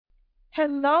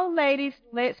Hello, ladies.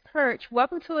 Let's perch.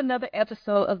 Welcome to another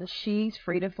episode of the She's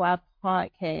Free to Fly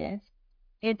podcast.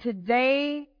 And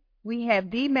today we have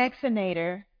the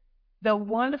Maxinator, the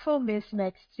wonderful Miss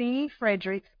Maxine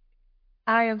Fredericks.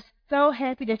 I am so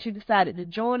happy that you decided to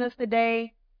join us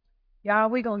today. Y'all,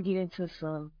 we're going to get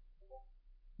into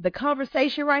the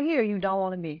conversation right here you don't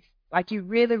want to miss. Like you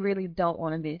really, really don't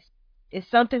want to miss. It's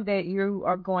something that you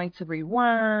are going to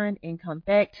rewind and come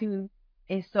back to.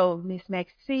 And so, Miss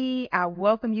Maxine, I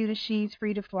welcome you to She's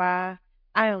Free to Fly.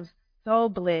 I am so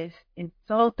blessed and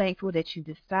so thankful that you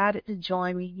decided to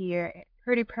join me here at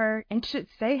Pretty Pert and should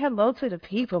say hello to the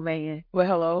people, man. Well,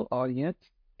 hello, audience,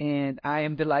 and I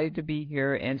am delighted to be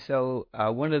here. And so,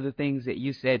 one of the things that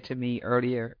you said to me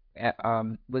earlier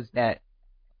was that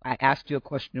I asked you a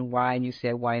question, why, and you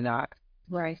said, why not?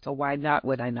 Right. So, why not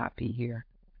would I not be here?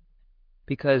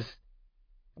 Because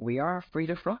we are free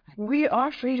to fly. We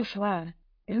are free to fly.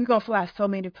 And we're going to fly so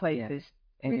many places.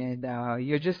 And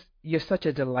you're such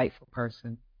a delightful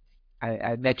person.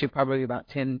 I met you probably about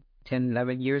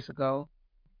 11 years ago,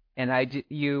 and I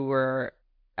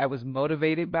was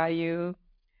motivated by you.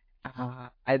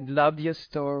 I loved your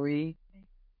story,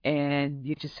 and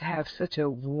you just have such a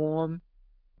warm,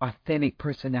 authentic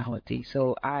personality.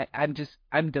 So I'm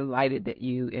delighted that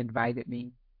you invited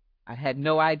me. I had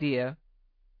no idea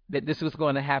that this was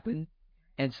going to happen,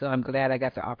 and so I'm glad I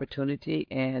got the opportunity,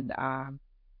 and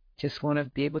just want to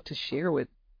be able to share with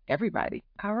everybody.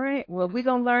 All right. Well, we're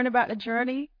going to learn about the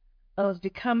journey of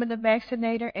becoming the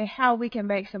vaccinator and how we can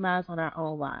maximize on our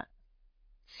own lives.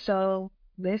 So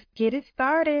let's get it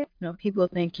started. People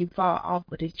think you fall off,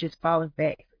 but it's just falling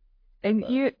back. And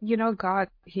God,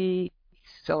 He's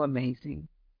so amazing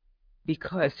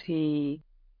because we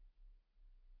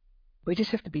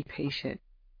just have to be patient.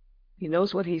 He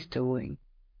knows what He's doing,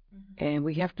 and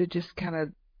we have to just kind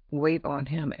of wait on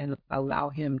Him and allow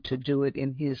Him to do it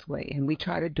in His way. And we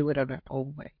try to do it in our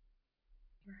own way,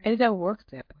 and it doesn't work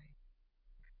that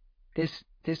way.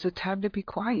 There's a time to be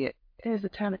quiet. There's a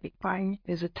time to be quiet.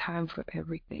 There's a time for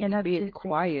everything. And being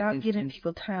quiet. Stop giving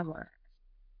people timelines,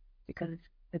 because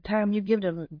the time you give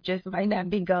them just might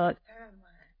not be God's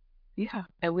timeline. Yeah,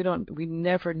 and we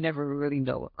never really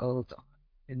know what goes on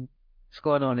and what's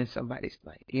going on in somebody's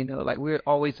life. Like we're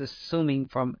always assuming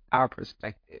from our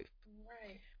perspective,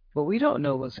 Right? But we don't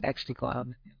know what's actually going on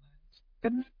in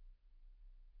their lives.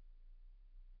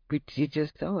 You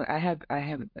just don't.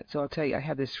 So I'll tell you, I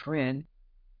have this friend,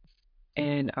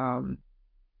 and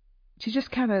she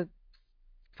just kind of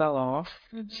fell off.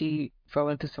 Mm-hmm. She fell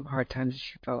into some hard times.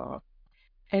 She fell off,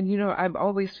 and I'm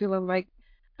always feeling like,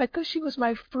 because she was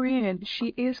my friend,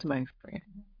 she is my friend.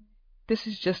 This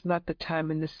is just not the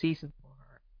time in the season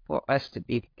for us to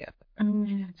be together.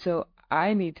 Mm-hmm. So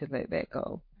I need to let that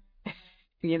go,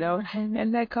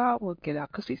 and let God work it out,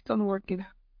 because He's going to work it out.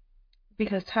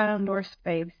 Because time nor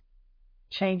space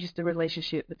changes the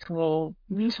relationship between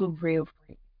mutual real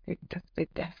friends. It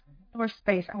definitely. Nor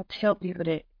space, I'll tell people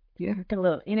that. Yeah. I can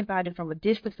love anybody from a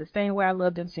distance the same way I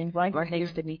love them seems right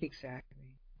next to me. Exactly.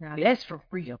 Now that's for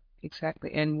real.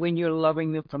 Exactly. And when you're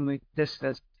loving them from a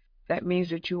distance, that means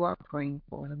that you are praying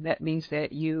for them. That means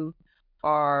that you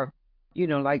are,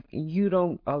 like you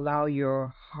don't allow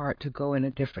your heart to go in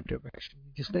a different direction.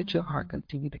 Just let your heart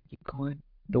continue to keep going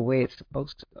the way it's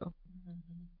supposed to go.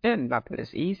 And not that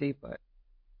it's easy, but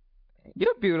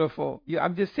you're beautiful.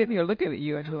 I'm just sitting here looking at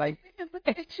you and like, look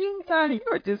at you, Tony.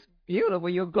 You're just beautiful.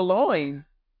 You're glowing.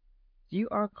 You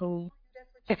are glowing.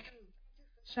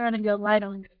 Shining your light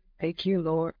on. Thank you,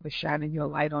 Lord, for shining your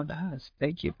light on us.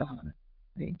 Thank you, Father.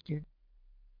 Thank you.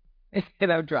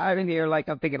 And I'm driving here like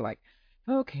I'm thinking like,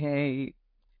 okay.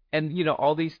 And,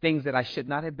 all these things that I should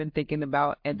not have been thinking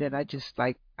about. And then I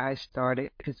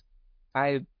started, because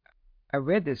I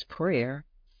read this prayer,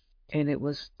 and it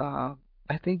was, I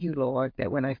thank you, Lord,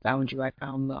 that when I found you, I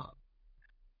found love.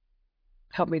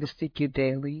 Help me to seek you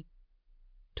daily,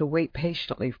 to wait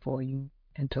patiently for you,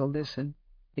 and to listen.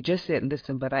 It just said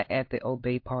listen, but I add the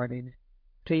obey part in it,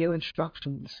 to your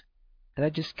instructions. And I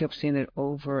just kept seeing it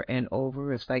over and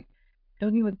over. It's like,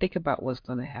 don't even think about what's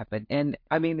going to happen. And,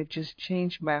 I mean, it just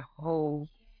changed my whole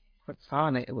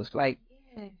persona. It was like,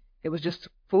 it was just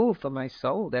food for my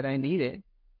soul that I needed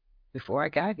before I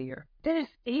got here.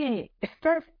 That's it.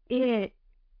 That's it.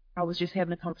 I was just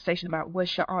having a conversation about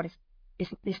what's your artist.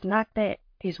 It's not that.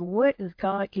 It's what does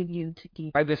God give you to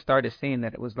give. I just started saying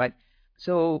that. It was like,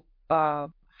 so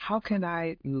how can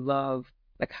I love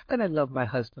my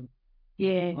husband?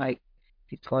 Yeah. Like,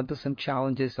 he's going through some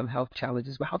challenges, some health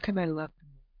challenges, but how can I love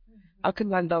him? How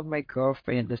can I love my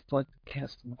girlfriend that's going through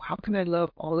cancer? How can I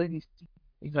love all of these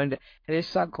things? And they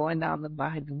start going down the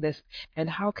line and this. And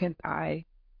how can I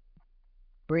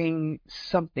bring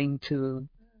something to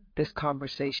this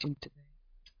conversation today?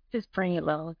 Just bring it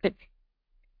low.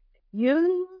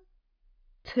 You,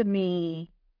 to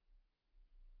me,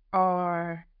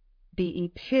 are the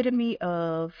epitome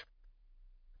of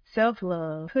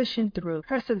self-love, pushing through,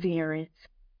 perseverance,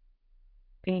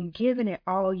 and giving it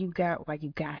all you got while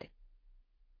you got it.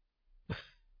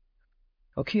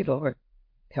 Okay, Lord,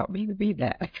 help me to be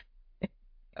that.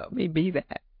 Help me be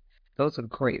that. Those are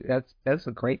great. That's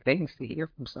a great things to hear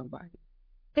from somebody.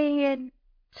 And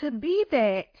to be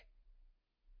that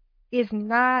is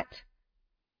not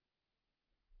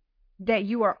that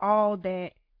you are all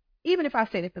that. Even if I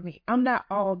said it for me, I'm not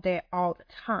all that all the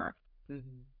time.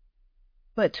 Mm-hmm.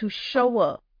 But to show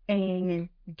up and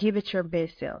give it your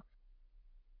best self.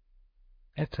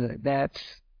 That's a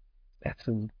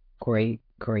great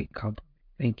compliment.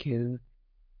 Thank you.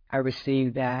 I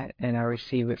receive that, and I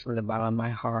receive it from the bottom of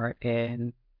my heart,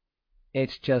 and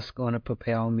it's just going to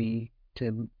propel me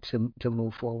to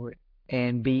move forward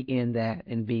and be in that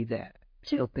and be that.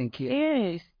 So thank you.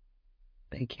 Yes.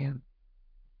 Thank you.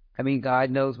 I mean, God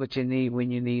knows what you need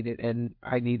when you need it, and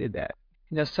I needed that.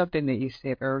 Something that you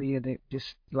said earlier that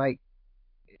just like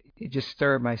it just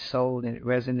stirred my soul, and it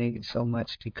resonated so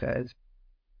much because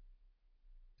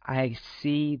I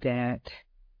see that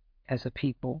as a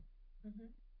people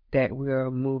that we're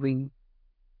moving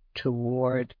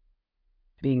toward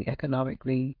being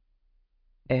economically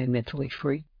and mentally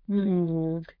free.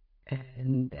 Mm-hmm.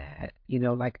 And that,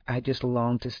 like I just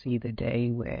long to see the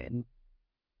day when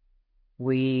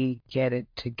we get it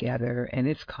together, and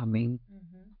it's coming,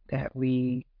 that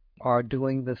we are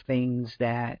doing the things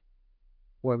that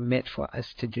were meant for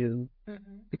us to do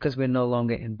because we're no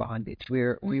longer in bondage.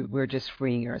 We're just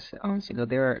freeing ourselves.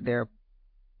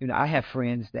 I have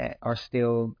friends that are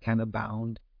still kind of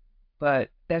bound, but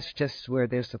that's just where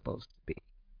they're supposed to be.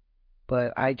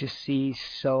 But I just see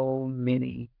so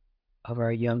many of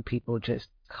our young people just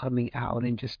coming out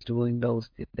and just doing those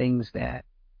things that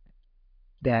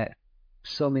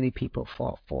so many people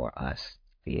fought for us to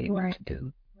be able to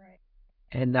do. Right.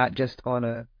 And not just on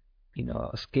a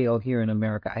scale here in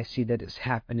America. I see that it's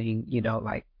happening,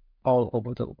 like all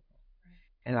over the world.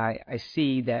 And I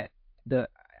see that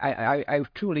I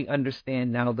truly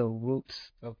understand now the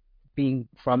roots of being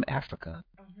from Africa,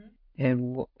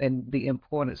 and the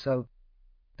importance of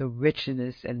the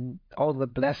richness and all the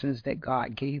blessings that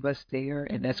God gave us there,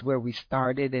 and that's where we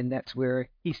started, and that's where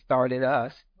He started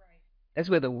us. That's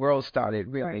where the world started,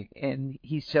 really. And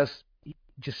He's just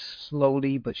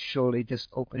slowly but surely just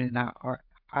opening our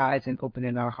eyes and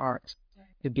opening our hearts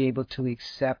to be able to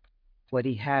accept what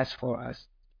He has for us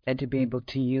and to be able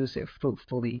to use it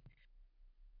fruitfully,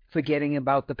 forgetting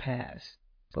about the past,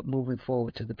 but moving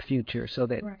forward to the future so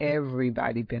that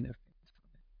everybody benefits.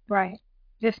 Right.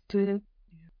 Just do it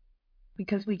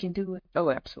because we can do it. Oh,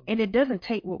 absolutely. And it doesn't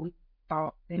take what we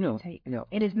thought that it takes. No.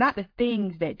 And it's not the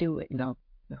things that do it. No.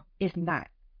 It's not.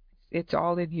 It's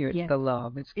all in here. It's the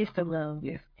love. It's the love.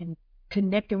 Yeah. And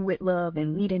connecting with love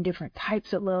and meeting different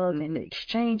types of love and the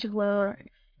exchange of love.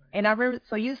 Right. And I remember,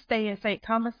 so you stay in St.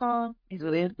 Thomas on?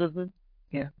 Yeah,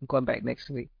 I'm going back next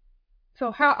week.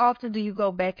 So how often do you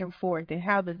go back and forth, and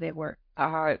how does that work?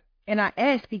 And I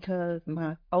ask because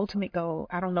my ultimate goal,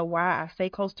 I don't know why I say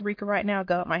Costa Rica right now.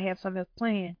 God might have something else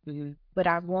planned, but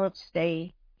I won't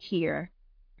stay here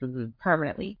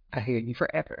permanently. I hear you.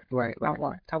 Forever. Right. I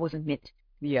won't. I wasn't meant to.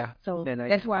 Yeah. So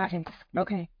that's why I can.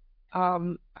 Okay. I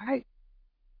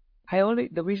only,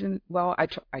 the reason, well, I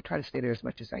try to stay there as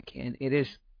much as I can. It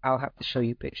is, I'll have to show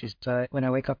you pictures, but when I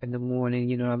wake up in the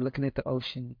morning, I'm looking at the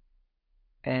ocean,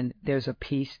 and there's a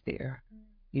peace there.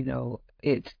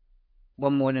 It's,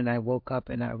 one morning I woke up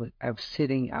and I was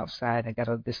sitting outside. I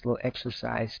got this little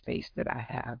exercise space that I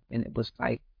have, and it was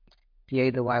like, yea,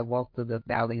 though I walk through the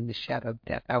valley in the shadow of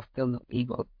death, I'll feel no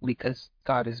evil because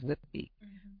God is with me.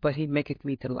 But He maketh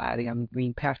me to lie on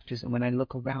green pastures, and when I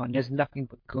look around, there's nothing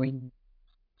but green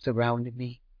surrounding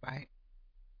me, right?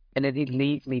 And then He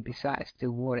leads me beside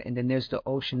still water, and then there's the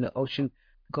ocean. The ocean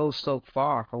goes so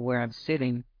far from where I'm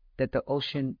sitting that the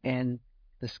ocean and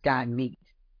the sky meet.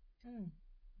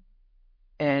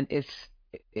 And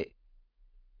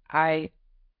I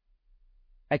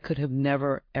could have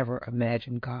never ever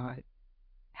imagined God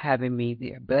having me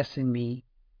there, blessing me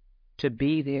to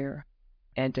be there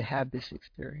and to have this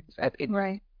experience.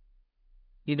 Right.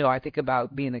 I think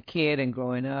about being a kid and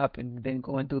growing up and then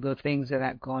going through the things that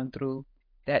I've gone through.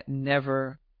 That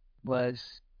never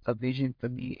was a vision for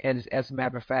me. And as a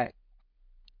matter of fact,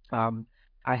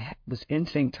 I was in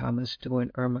St. Thomas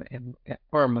doing Irma,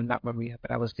 not Maria,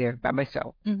 but I was there by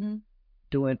myself.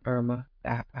 during Irma.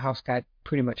 The house got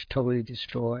pretty much totally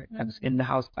destroyed. I was in the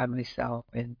house by myself,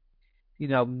 and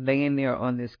laying there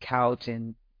on this couch,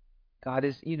 and God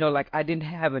is, like I didn't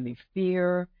have any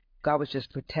fear. God was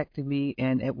just protecting me.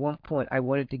 And at one point, I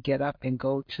wanted to get up and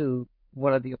go to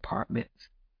one of the apartments,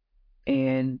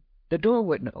 and the door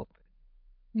wouldn't open.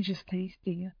 You just stay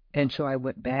still. And so I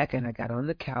went back and I got on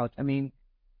the couch. I mean,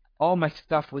 all my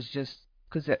stuff was just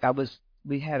because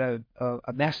we had a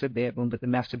master bedroom, but the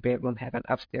master bedroom had an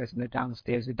upstairs and a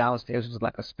downstairs. The downstairs was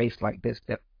like a space like this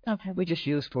that we just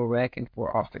used for rec and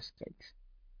for office space.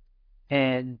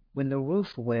 And when the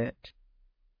roof went,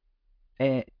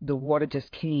 and the water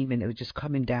just came and it was just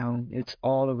coming down. It's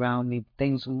all around me.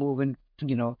 Things were moving.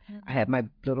 I had my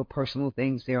little personal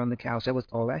things there on the couch. That was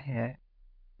all I had,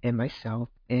 and myself,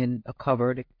 and a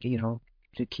cover to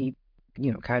keep,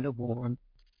 kind of warm.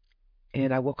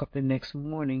 And I woke up the next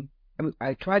morning. I mean,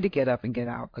 I tried to get up and get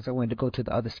out because I wanted to go to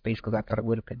the other space because I thought it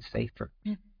would have been safer.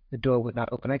 The door would not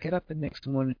open. I get up the next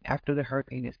morning after the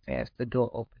hurricane is past, the door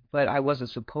opened. But I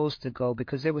wasn't supposed to go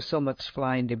because there was so much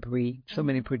flying debris, so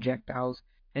many projectiles,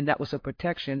 and that was a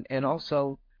protection. And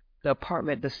also the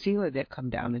apartment, the ceiling that come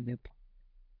down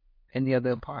in the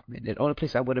other apartment. The only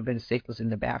place I would have been safe was in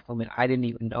the bathroom, and I didn't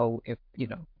even know if,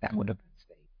 that would have been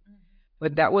safe.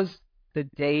 But that was the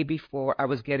day before I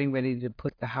was getting ready to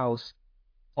put the house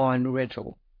on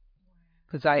rental.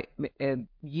 Because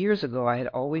years ago, I had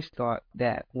always thought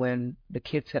that when the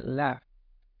kids had left,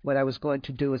 what I was going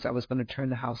to do is I was going to turn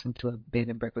the house into a bed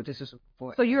and breakfast. This is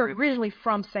before. So you're originally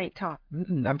from St. Thomas?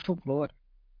 I'm from Florida.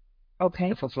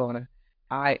 Okay. From Florida.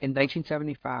 In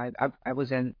 1975, I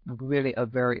was in really a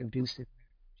very abusive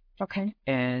marriage. Okay.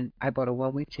 And I bought a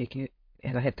one-way ticket,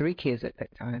 and I had 3 kids at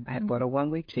that time. I had bought a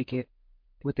one-way ticket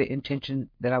with the intention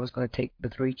that I was going to take the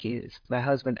 3 kids. My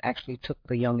husband actually took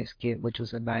the youngest kid, which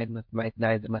was a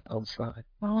 9-month-old son.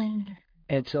 Oh.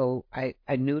 And so I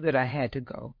knew that I had to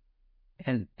go.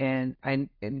 And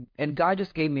God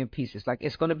just gave me a peace. It's like,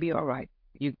 it's going to be all right.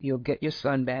 You'll get your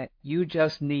son back. You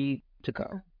just need to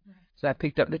go. So I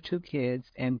picked up the 2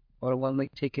 kids and bought a one-way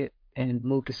ticket and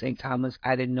moved to St. Thomas.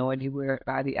 I didn't know anywhere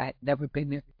about it. I had never been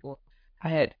there before. I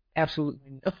had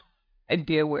absolutely no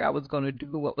idea where I was going to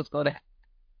do, what was going to happen.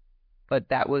 But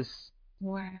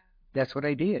that's what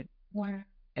I did. Wow.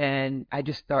 And I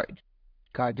just started,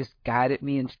 God just guided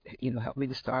me and, helped me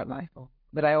to start life.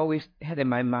 But I always had in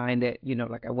my mind that,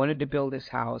 like I wanted to build this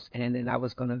house and then I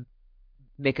was going to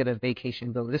make it a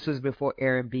vacation village. This was before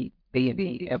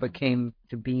Airbnb ever came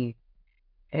to be.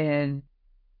 And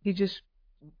he just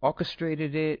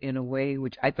orchestrated it in a way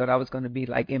which I thought I was going to be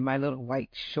like in my little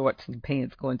white shorts and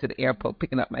pants going to the airport,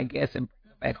 picking up my guests and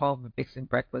back home and fixing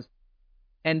breakfast.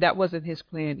 And that wasn't his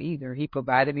plan either. He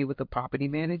provided me with a property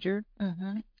manager.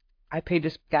 I paid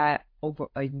this guy over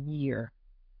a year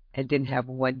and didn't have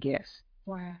one guest.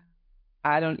 Wow.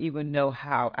 I don't even know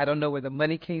how. I don't know where the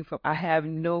money came from. I have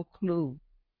no clue.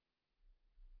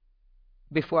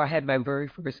 Before I had my very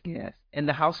first guest. And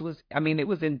the house was, it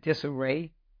was in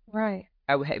disarray. Right.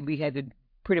 We had to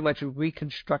pretty much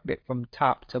reconstruct it from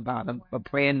top to bottom. A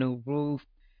brand new roof.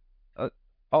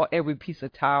 Every piece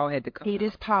of tile had to come out. It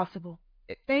is possible.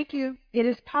 Thank you. It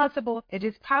is possible. It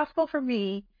is possible for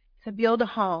me to build a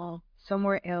home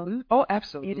somewhere else. Oh,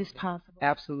 absolutely. It is possible.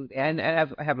 Absolutely. And I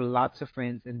have lots of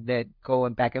friends that go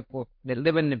back and forth. That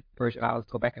live in the Virgin Islands,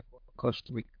 go back and forth to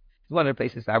Costa Rica. It's one of the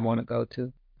places I want to go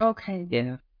to. Okay.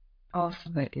 Yeah.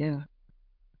 Awesome. But yeah.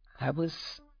 That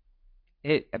was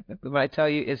it. When I tell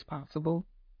you it's possible,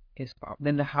 it's possible.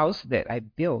 Then the house that I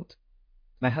built,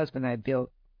 my husband and I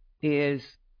built,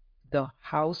 is the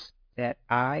house that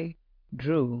I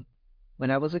drew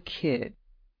when I was a kid,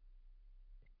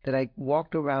 that I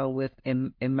walked around with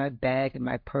in my bag and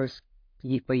my purse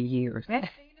for years.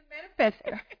 Maxine the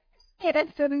manifester. Yeah,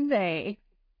 that's what I'm saying.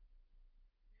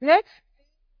 Next.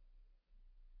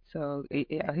 So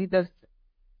yeah, he does,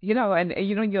 and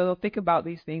you'll think about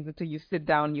these things until you sit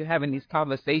down and you're having these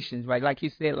conversations, right? Like you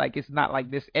said, like it's not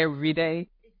like this every day.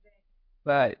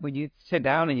 But when you sit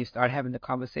down and you start having the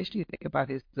conversation, you think about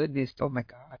his goodness. Oh my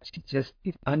gosh, it's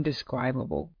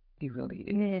indescribable. He really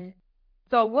is. Yeah.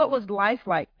 So what was life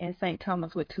like in St.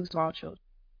 Thomas with 2 small children?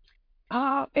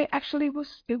 It actually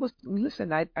was. It was.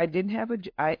 Listen, I didn't have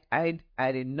I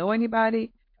didn't know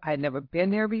anybody. I had never been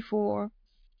there before.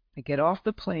 I get off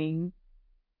the plane,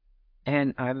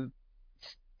 and I'm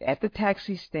at the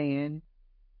taxi stand,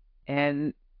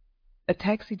 and a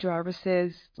taxi driver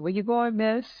says, "Where you going,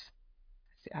 miss?"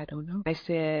 I don't know. I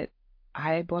said,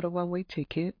 I bought a one-way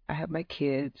ticket. I have my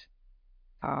kids.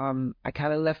 I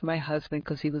kind of left my husband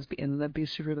because he was in an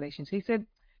abusive relationship. He said,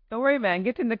 "Don't worry, man.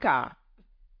 Get in the car."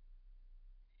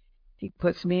 He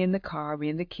puts me in the car, me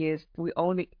and the kids.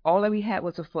 All that we had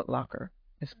was a Foot Locker.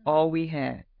 That's all we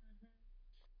had.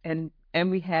 And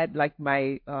we had like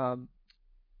my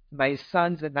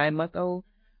son's a 9 month old.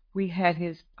 We had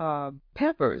his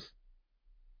Pampers.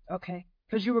 Okay.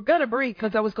 Because you were gonna bring,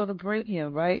 because I was gonna bring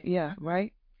him, right? Yeah,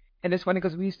 right. And it's funny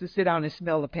because we used to sit down and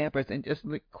smell the Pampers and just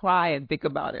like, cry and think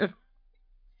about it.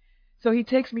 So he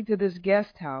takes me to this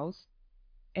guest house,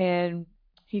 and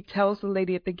he tells the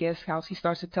lady at the guest house. He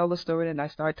starts to tell the story, and I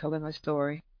start telling my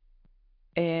story.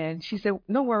 And she said,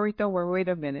 "No worry, don't worry. Wait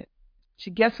a minute." She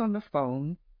gets on the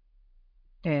phone,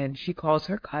 and she calls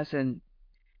her cousin,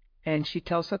 and she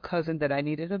tells her cousin that I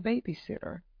needed a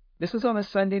babysitter. This was on a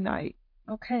Sunday night.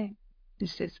 Okay. She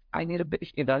says, I need a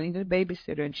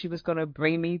babysitter, and she was going to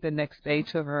bring me the next day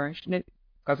to her. And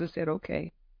cousin said,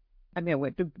 okay. I mean,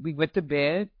 we went to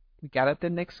bed. We got up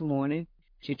the next morning.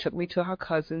 She took me to her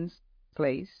cousin's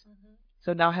place.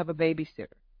 So now I have a babysitter.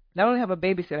 Not only have a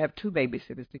babysitter, I have two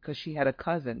babysitters because she had a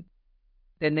cousin.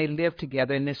 Then they lived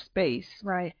together in this space.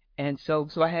 Right. And so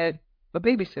I had a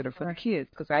babysitter for the kids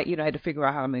because I had to figure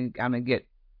out how I'm gonna get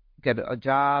a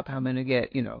job, how I'm gonna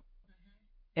get,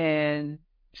 And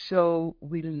so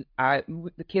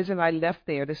the kids and I left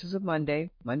there. This is a Monday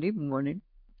morning,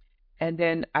 and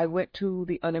then I went to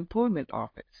the unemployment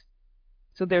office.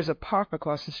 So there's a park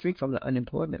across the street from the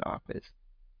unemployment office,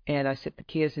 and I sent the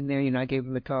kids in there. I gave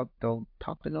them a talk. Don't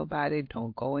talk to nobody.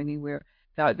 Don't go anywhere.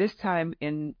 Now at this time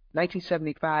in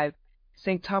 1975,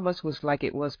 St. Thomas was like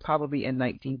it was probably in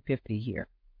 1950 here.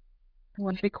 I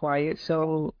want to be quiet,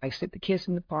 so I sit the kids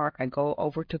in the park. I go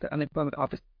over to the unemployment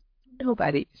office.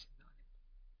 Nobody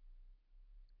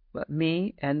but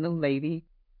me and the lady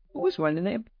who was running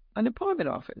the unemployment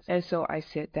office. And so I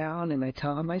sit down and I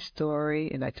tell her my story,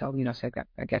 and I tell them, I said,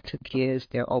 I got two kids.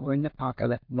 They're over in the park. I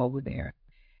left them over there.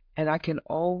 And I can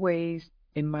always,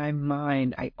 in my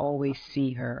mind, I always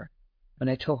see her when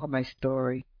I told her my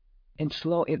story.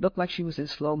 It looked like she was in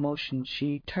slow motion.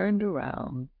 She turned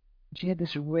around. She had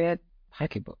this red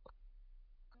pocketbook.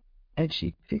 And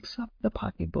she picks up the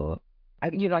pocketbook. I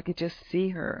could just see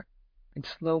her in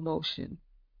slow motion.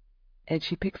 And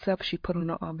she picks up, she put on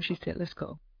her arm, and she said, let's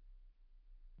go.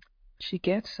 She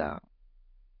gets up.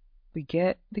 We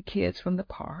get the kids from the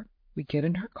park. We get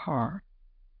in her car.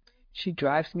 She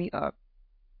drives me up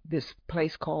this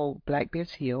place called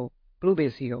Bluebeard's Hill,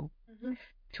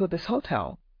 to this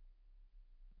hotel.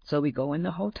 So we go in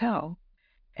the hotel,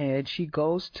 and she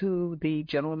goes to the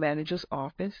general manager's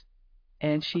office,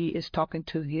 and she is talking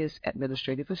to his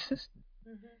administrative assistant.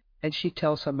 And she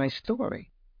tells her my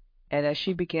story. And as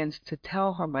she begins to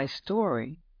tell her my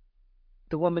story,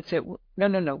 the woman said,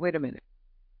 no, wait a minute.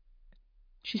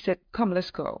 She said, come, let's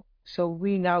go. So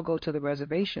we now go to the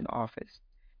reservation office.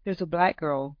 There's a black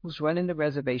girl who's running the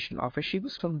reservation office. She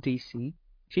was from D.C.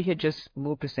 She had just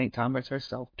moved to St. Thomas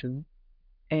herself, too.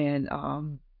 And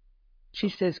she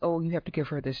says, oh, you have to give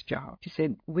her this job. She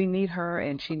said, we need her,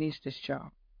 and she needs this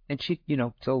job. And she,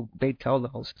 so they tell the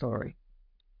whole story.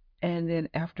 And then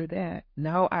after that,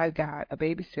 now I got a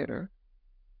babysitter.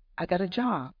 I got a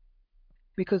job.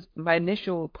 Because my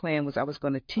initial plan was I was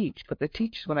going to teach. But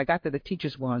when I got there, the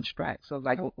teachers were on strike. So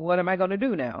what am I going to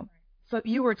do now? So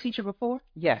you were a teacher before?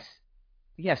 Yes.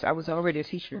 Yes, I was already a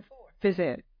teacher. Phys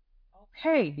ed.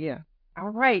 Okay. Yeah. All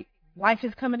right. Life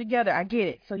is coming together. I get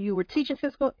it. So you were teaching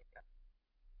physical.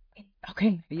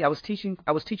 Okay. Yeah, I was teaching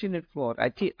in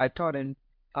Florida. I taught in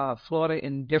Florida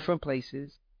in different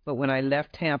places. But when I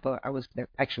left Tampa, I was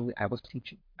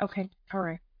teaching. Okay. All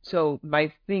right. So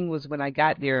my thing was when I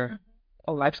got there,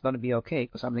 life's going to be okay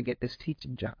because I'm going to get this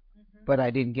teaching job. But I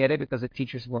didn't get it because the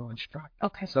teachers were on strike.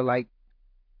 Okay. So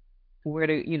what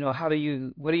do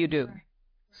you do? Right.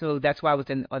 So that's why I was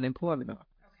in unemployment. Okay.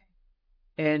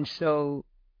 And so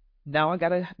now I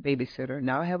got a babysitter.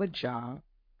 Now I have a job.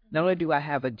 Not only do I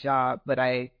have a job, but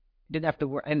I didn't have to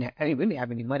work, and I didn't really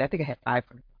have any money. I think I had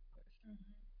 $500.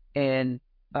 And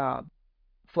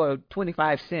for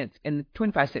 25 cents, and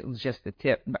 25 cents was just the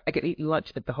tip. I could eat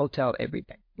lunch at the hotel every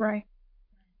day. Right.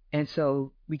 And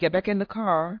so we get back in the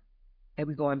car, and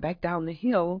we're going back down the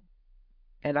hill,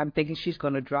 and I'm thinking she's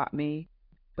going to drop me,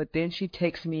 but then she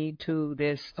takes me to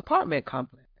this apartment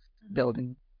complex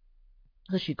building.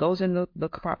 So she goes in the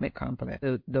apartment complex.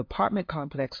 The apartment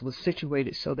complex was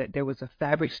situated so that there was a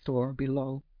fabric store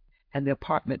below, and the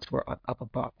apartments were up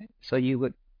above it. So you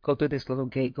would go through this little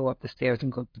gate, go up the stairs,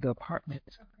 and go to the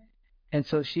apartments. Okay. And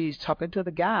so she's talking to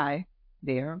the guy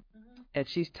there, and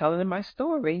she's telling him my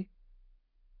story.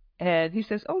 And he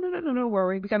says, oh, no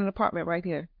worry. We got an apartment right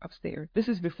here upstairs. This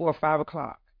is before 5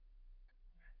 o'clock.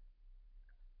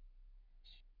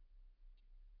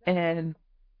 And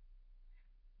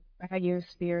how your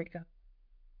spirit goes.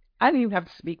 I didn't even have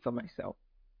to speak for myself.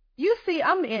 You see,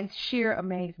 I'm in sheer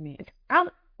amazement. I'm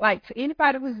like, to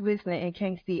anybody who's listening and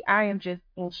can't see, I am just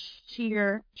in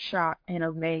sheer shock and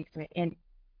amazement. And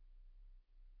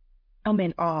I'm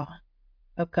in awe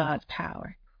of God's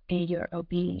power and your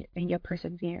obedience and your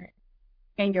perseverance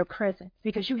and your presence,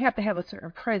 because you have to have a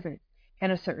certain presence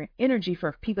and a certain energy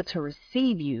for people to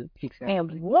receive you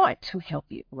and want to help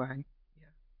you. Right.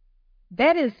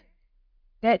 That is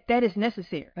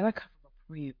necessary. And I come from a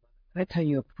praying mother. Can I tell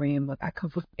you a praying mother? I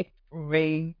come from a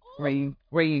praying.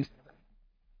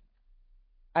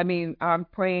 I mean, I'm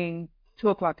praying 2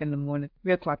 o'clock in the morning,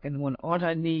 3 o'clock in the morning, on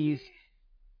her knees,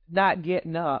 not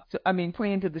getting up. So, I mean,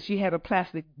 praying to she had a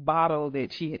plastic bottle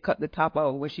that she had cut the top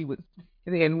off where she would,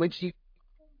 and when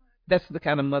that's the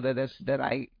kind of mother that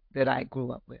I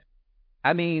grew up with.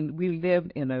 I mean, we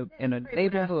lived in a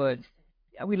neighborhood.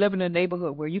 We live in a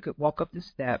neighborhood where you could walk up the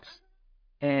steps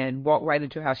and walk right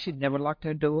into her house. She'd never locked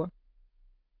her door.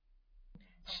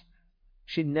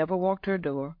 She never walked her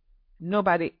door.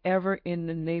 Nobody ever in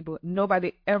the neighborhood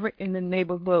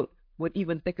would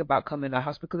even think about coming in the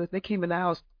house, because if they came in the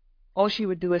house, all she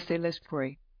would do is say, "Let's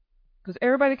pray." Because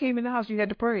everybody came in the house, you had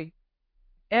to pray.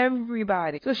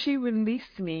 Everybody. So she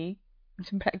released me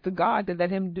back to God to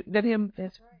let him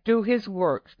do his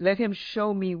work. Let him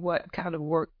show me what kind of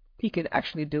work he can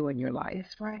actually do in your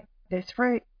life. That's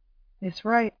right.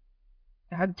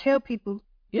 I tell people,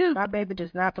 my baby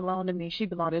does not belong to me. She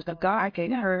belongs to God. I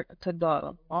gave her to God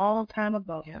a long time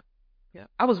ago. Yeah.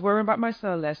 I was worrying about my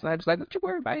son last night. I was like, "What you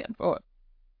worried about him for?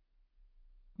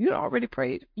 You already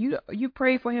prayed. You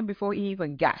prayed for him before he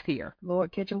even got here."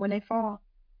 Lord, catch him when they fall.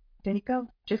 There you go.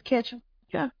 Just catch them.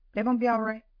 Yeah. They're going to be all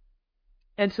right.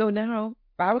 And so now,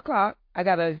 5 o'clock, I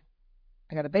got a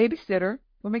babysitter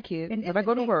for my kids. And if I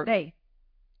go to work, day.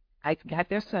 I got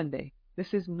there Sunday.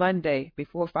 This is Monday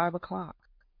before 5 o'clock.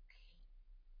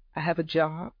 I have a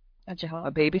job. A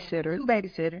babysitter. 2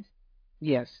 babysitters.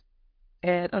 Yes.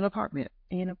 And an apartment.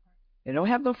 They don't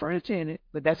have no furniture in it,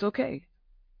 but that's okay.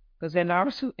 Because in our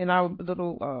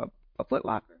little Foot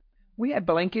Locker, we had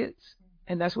blankets,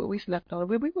 and that's what we slept on.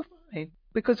 We were fine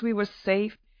because we were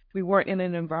safe. We weren't in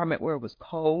an environment where it was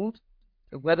cold.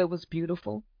 The weather was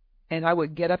beautiful. And I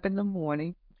would get up in the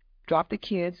morning, drop the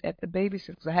kids at the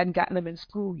babysitter, because I hadn't gotten them in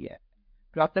school yet.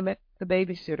 Drop them at the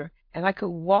babysitter, and I could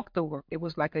walk to work. It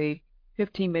was like a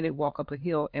 15-minute walk up a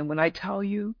hill. And when I tell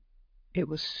you, it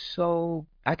was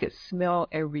I could smell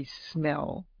every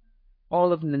smell,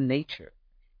 all of the nature.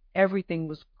 Everything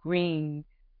was green,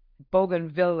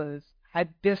 bougainvilleas,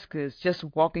 hibiscus, just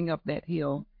walking up that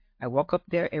hill. I walk up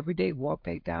there every day, walk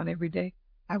back down every day.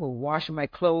 I would wash my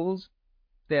clothes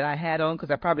that I had on,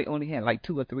 because I probably only had like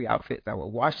 2 or 3 outfits. I would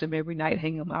wash them every night,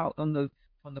 hang them out on the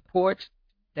porch,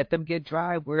 let them get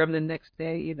dry, wear them the next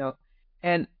day,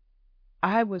 And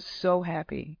I was so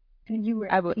happy. And you were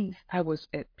at peace. I was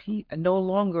at peace. I no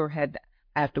longer had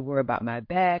I have to worry about my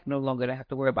back. No longer did I have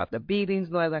to worry about the beatings.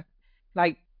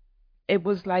 Like it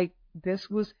was like this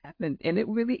was heaven, and it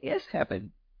really is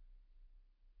heaven.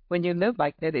 When you live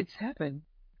like that, it's heaven.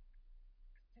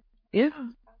 Yeah.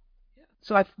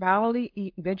 So I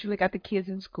finally, eventually got the kids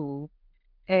in school,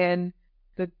 and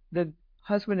the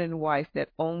husband and wife that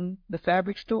owned the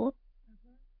fabric store,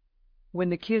 when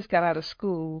the kids got out of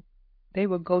school, they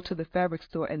would go to the fabric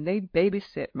store and they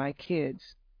babysit my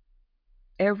kids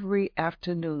every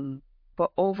afternoon for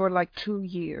over like 2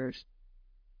 years.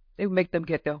 They would make them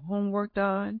get their homework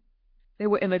done. They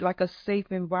were in like a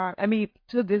safe environment. I mean,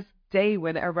 to this day,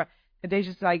 whenever, and they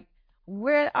just like,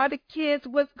 "Where are the kids?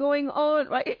 What's going on?"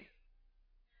 Right?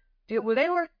 They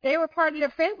were part of their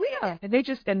family. Yeah.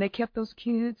 And they kept those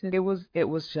kids, and it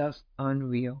was just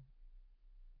unreal.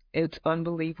 It's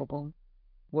unbelievable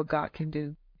what God can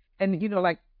do. And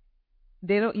like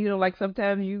they don't, like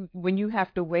sometimes when you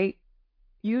have to wait,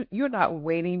 you're not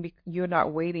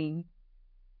waiting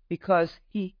because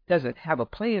he doesn't have a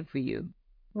plan for you.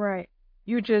 Right.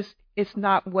 It's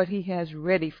not what he has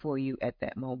ready for you at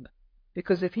that moment.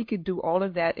 Because if he could do all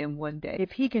of that in one day,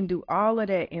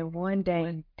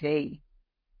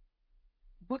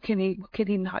 what can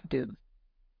he not do?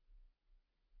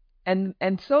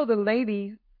 And so the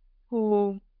lady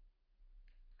who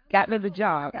got me the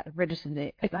job, I got to register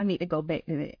that, because I need to go back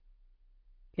to that.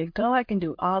 If God can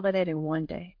do all of that in one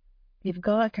day, if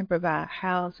God can provide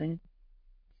housing,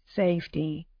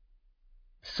 safety,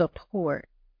 support,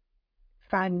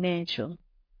 financial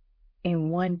in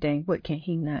one day, what can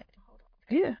he not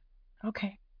do? Yeah.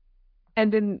 Okay.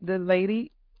 And then the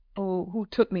lady who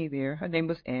took me there, her name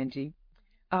was Angie.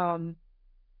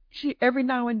 She, every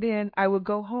now and then I would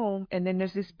go home, and then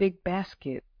there's this big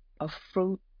basket of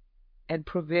fruit and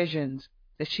provisions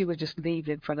that she would just leave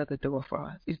in front of the door for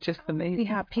us. It's just amazing. See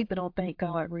how people don't thank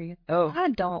God, real. Oh, I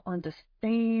don't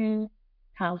understand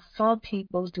how some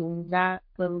people do not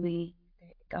believe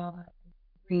that God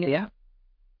is real. yeah.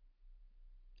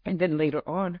 And then later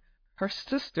on, her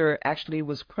sister actually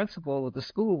was principal of the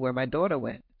school where my daughter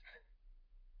went.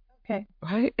 Okay.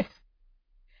 Right?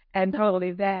 And not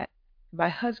only that, my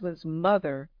husband's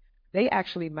mother, they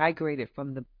actually migrated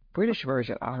from the British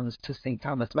Virgin Islands to St.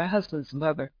 Thomas. My husband's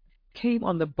mother came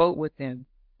on the boat with them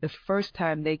the first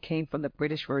time they came from the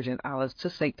British Virgin Islands to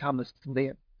St. Thomas to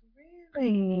live.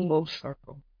 Really? Full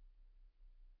circle.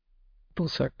 Full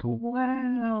circle.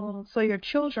 Wow. So your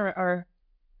children are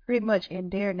pretty much in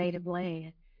their native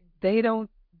land. They don't,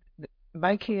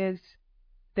 my kids,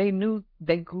 they knew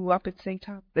they grew up in St.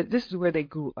 Thomas. This is where they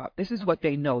grew up. This is what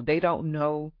they know. They don't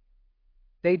know,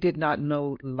 they did not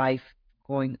know life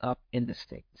growing up in the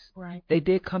States. Right. They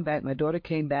did come back. My daughter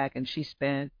came back and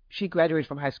she graduated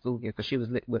from high school here because she was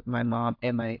with my mom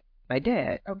and my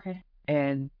dad. Okay.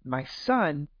 And my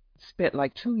son spent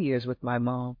like 2 years with my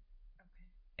mom.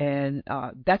 And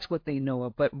that's what they know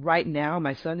of. But right now,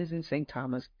 my son is in St.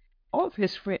 Thomas. All of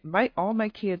his friends, all my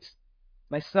kids,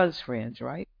 my son's friends,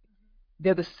 right?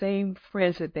 They're the same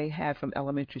friends that they had from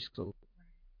elementary school.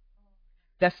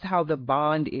 That's how the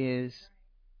bond is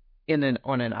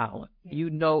on an island. You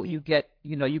know, you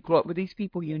grow up with these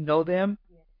people, you know them,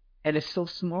 and it's so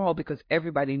small because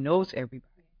everybody knows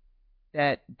everybody.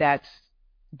 That's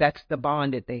the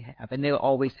bond that they have, and they'll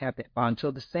always have that bond.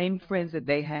 So the same friends that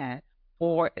they had,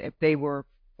 or if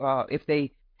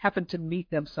they happen to meet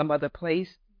them some other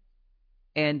place,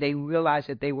 and they realize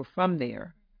that they were from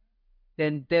there,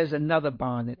 then there's another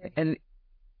bond. And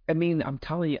I mean, I'm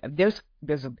telling you, there's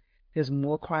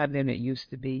more crime than it used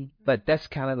to be, but that's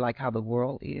kind of like how the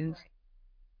world is.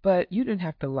 But you didn't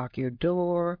have to lock your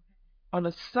door. On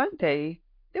a Sunday,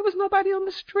 there was nobody on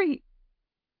the street.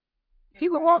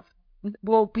 People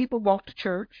walked to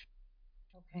church,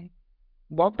 Okay.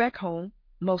 walked back home.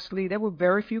 Mostly, there were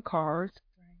very few cars.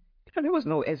 There was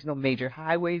no major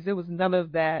highways. There was none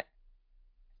of that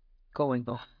going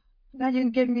on. Now you're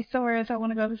getting me somewhere else. I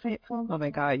want to go to St. Thomas. Oh my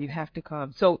God, you have to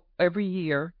come. So every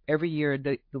year,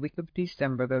 the week of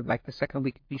December, the second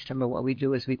week of December, what we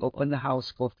do is we open the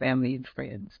house for family and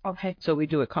friends. Okay. So we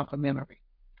do it complimentary.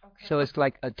 Okay. So it's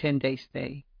like a 10-day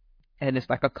stay, and it's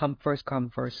like a come first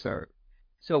serve.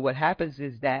 So what happens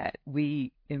is that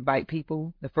we invite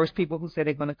people. The first people who say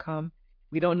they're going to come,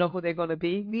 we don't know who they're going to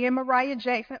be. Me and Mariah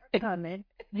Jackson are coming.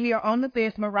 We are on the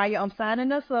list. Mariah, I'm signing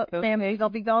us up, family. We're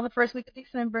going to be gone the first week of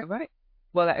December. Right.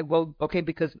 Well, okay,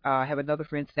 because I have another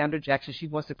friend, Sandra Jackson. She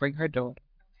wants to bring her daughter.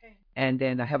 Okay. And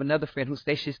then I have another friend who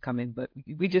says she's coming. But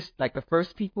we just, like, the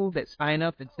first people that sign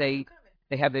up and say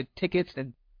they have their tickets,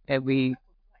 and we...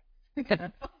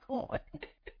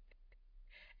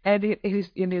 And it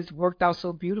has worked out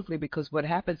so beautifully, because what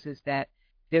happens is that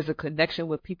there's a connection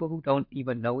with people who don't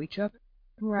even know each other.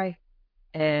 Right.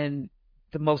 And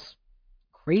the most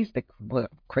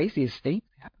craziest things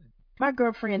happen. My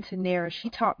girlfriend Tanera, she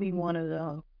taught me one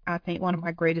of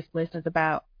my greatest lessons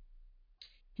about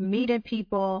meeting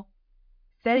people,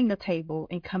 setting a table,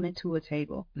 and coming to a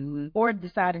table, or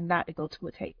deciding not to go to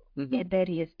a table. And that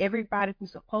is, everybody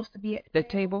who's supposed to be at the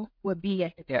table will be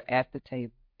at the table. They're at the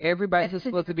table. Everybody's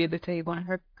supposed to be at the table. One of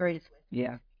her greatest lessons.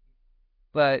 Yeah.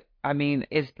 But, I mean,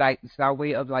 it's our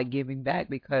way of, like, giving back,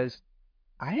 because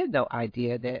I had no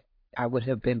idea that I would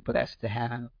have been blessed to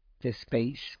have this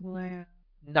space. Wow.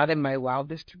 Not in my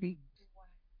wildest dreams.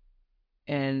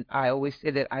 And I always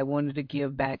said that I wanted to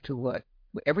give back to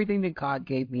everything that God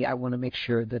gave me. I want to make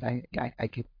sure that I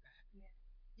give back.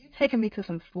 You're taking me to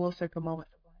some full circle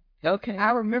moments. Okay.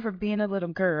 I remember being a little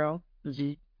girl,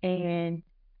 and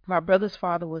my brother's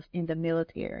father was in the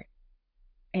military.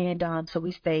 And so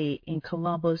we stayed in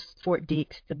Columbus, Fort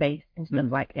Dix, the base, and stuff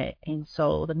like that. And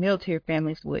so the military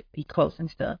families would be close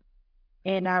and stuff.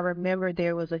 And I remember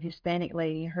there was a Hispanic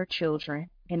lady and her children,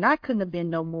 and I couldn't have been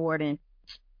no more than,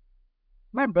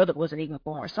 my brother wasn't even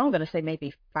born, so I'm going to say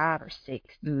maybe 5 or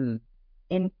 6.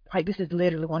 And like, this is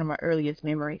literally one of my earliest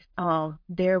memories.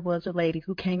 There was a lady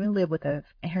who came and lived with us,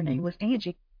 and her name was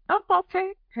Angie. Oh,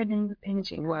 okay. Her name was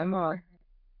Angie.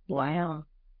 Wow.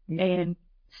 And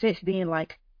since then,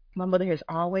 like, my mother has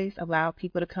always allowed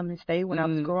people to come and stay. When I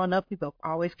was growing up, people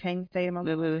always came and stayed in my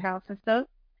mother's house and stuff.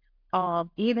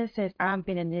 Even since I've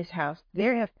been in this house,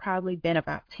 there have probably been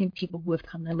about 10 people who have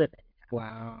come to live in this house.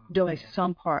 Wow. During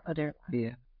some part of their life.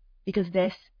 Yeah. Because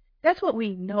that's what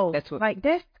we know.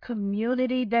 That's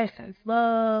community, that's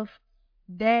love,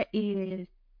 that is,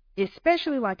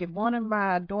 especially like if one of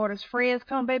my daughter's friends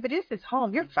come, baby, this is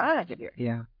home. You're fine here.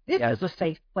 Yeah. This is a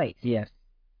safe place. Yes.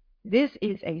 this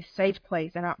is a safe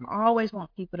place, and I always want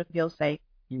people to feel safe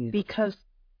Yes. because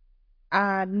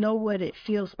I know what it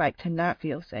feels like to not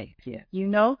feel safe. Yes. You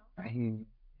know? I hear you.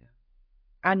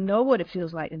 I know what it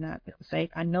feels like to not feel safe.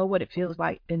 I know what it feels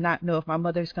like to not know if my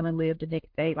mother's going to live the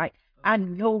next day. Like, I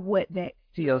know what that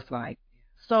feels like.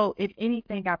 So, if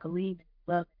anything, I believe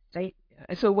in love and safety.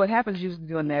 And so what happens usually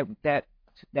during that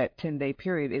 10-day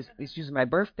period is it's usually my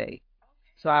birthday.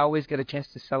 So I always get a chance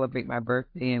to celebrate my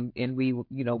birthday, and we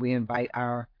we invite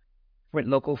our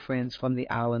local friends from the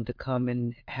island to come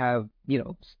and have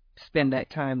spend that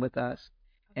time with us.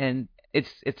 And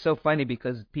it's so funny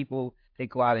because people, they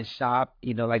go out and shop,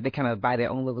 like they kind of buy their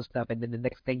own little stuff, and then the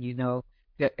next thing you know,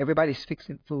 everybody's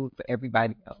fixing food for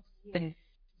everybody else.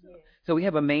 So we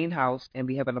have a main house and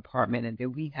we have an apartment, and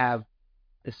then we have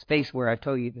the space where I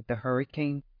told you that the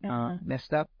hurricane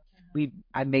messed up.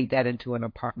 I made that into an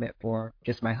apartment for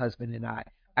just my husband and I.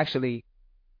 Actually,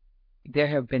 there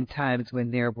have been times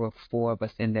when there were four of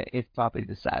us in there. It's probably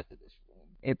the size of this room.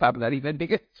 It's probably not even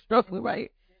bigger than this room, right?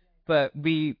 But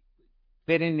we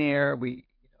fit in there.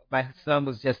 My son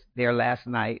was just there last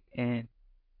night, and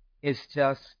it's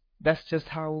just that's just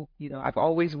how I've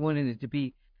always wanted it to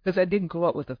be, because I didn't grow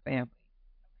up with a family.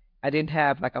 I didn't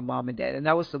have like a mom and dad, and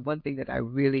that was the one thing that I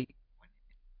really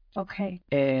Okay.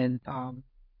 and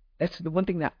that's the one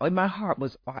thing that in my heart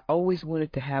was I always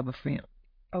wanted to have a family.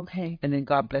 Okay. And then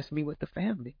God blessed me with the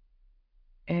family.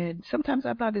 And sometimes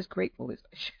I'm not as grateful as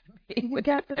I should be. We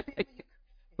got the family.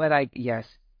 But yes.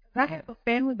 I have a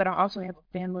family, but I also have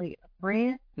a family of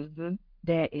friends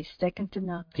that is second to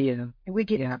none. Yeah. And we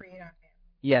get to create our family.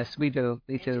 Yes, we do.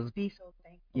 We And do. just be so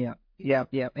thankful. Yeah. Yeah.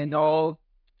 Yeah. And all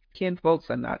kin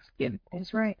folks are not skin folks.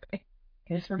 That's right.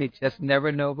 That's right. You just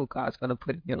never know who God's going to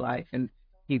put in your life. And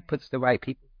He puts the right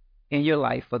people in your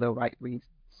life for the right reasons.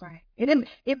 Right.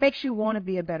 It makes you want to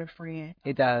be a better friend.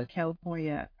 It does.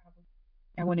 California.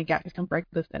 I went and got me some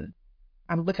breakfast, and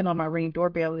I'm looking on my Ring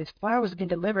doorbell. There's flowers getting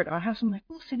delivered at our house. I'm like,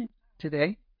 who's sending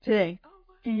today? Today.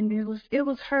 And it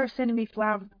was her sending me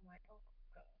flowers. I'm like,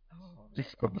 oh,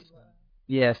 this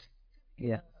yes.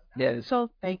 Yeah. Yes.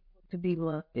 So thankful to be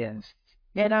loved. Yes.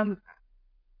 And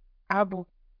I will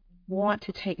want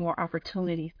to take more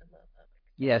opportunities to love others.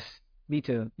 Yes. Me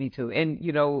too. Me too. And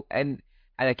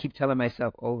and I keep telling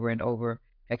myself over and over,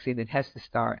 Maxine, it has to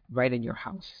start right in your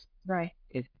house. Right.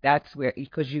 That's where,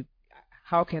 because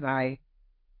how can I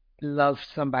love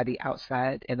somebody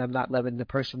outside and I'm not loving the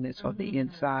person that's on the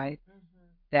inside?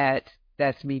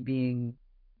 That's me being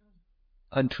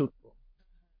untruthful,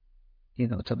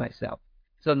 to myself.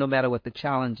 So no matter what the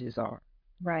challenges are,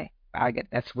 right,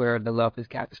 that's where the love has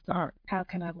got to start. How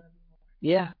can I love you more?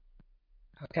 Yeah.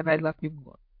 How can I love you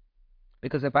more?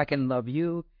 Because if I can love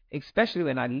you, especially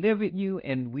when I live with you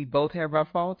and we both have our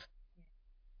faults,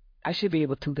 I should be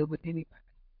able to live with anybody.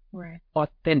 Right.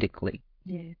 Authentically.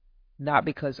 Yeah. Not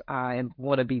because I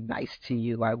want to be nice to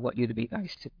you. I want you to be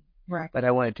nice to me. Right. But I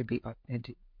want it to be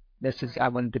authentic. I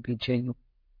want it to be genuine.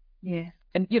 Yeah.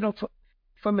 And,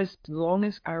 from as long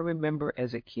as I remember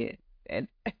as a kid, and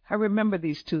I remember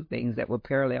these two things that were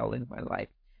parallel in my life.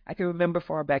 I can remember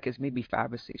far back as maybe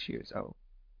 5 or 6 years old.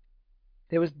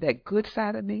 There was that good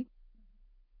side of me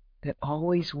that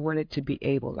always wanted to be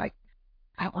able, like,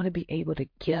 I want to be able to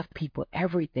give people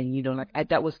everything,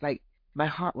 that was like, my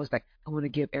heart was like, I want to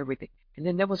give everything. And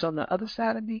then there was on the other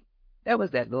side of me, there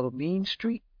was that little mean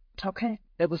streak. Okay.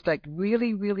 That was like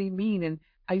really, really mean. And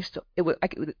I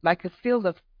could feel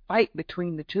the fight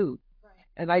between the two. Right.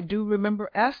 And I do remember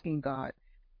asking God,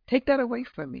 take that away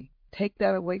from me. Take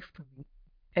that away from me.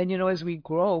 And, as we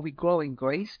grow in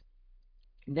grace.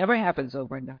 It never happens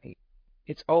overnight.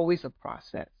 It's always a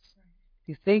process. Right.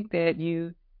 You think that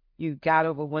you got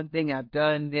over one thing, I've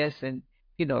done this, and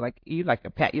like you like to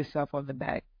pat yourself on the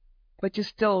back, but you're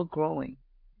still growing.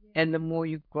 Yeah. And the more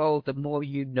you grow, the more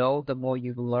you know, the more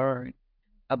you learn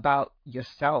about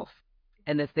yourself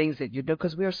and the things that you do,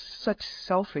 because we're such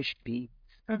selfish beings.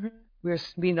 We're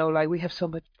we have so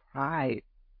much pride,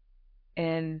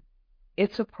 and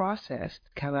it's a process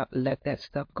to kind of let that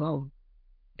stuff go.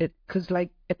 Because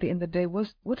at the end of the day,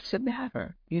 what does it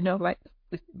matter? It doesn't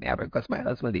matter because my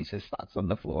husband leaves his socks on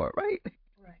the floor, right?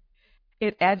 Right.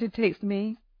 It agitates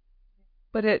me,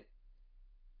 but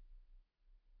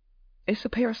it's a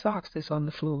pair of socks that's on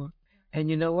the floor.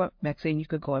 And you know what, Maxine, you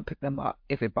could go and pick them up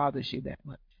if it bothers you that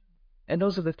much. And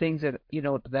those are the things that,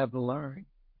 that I've learned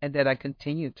and that I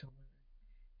continue to learn.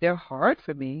 They're hard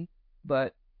for me,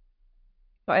 and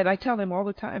I tell them all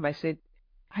the time, I said,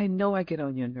 I know I get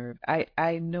on your nerves.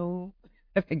 I know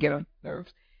I get on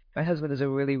nerves. My husband is a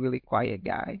really, really quiet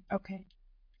guy. Okay.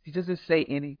 She doesn't say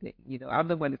anything. I'm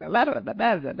the one that's like, I don't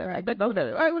know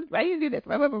that. Why you do this?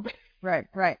 Right,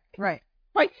 right, right.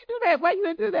 Why you do that? Why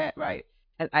you do that? Right.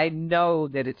 And I know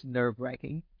that it's nerve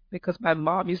wracking because my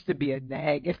mom used to be a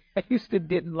nag and I used to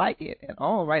didn't like it at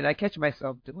all. Right. I catch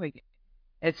myself doing it.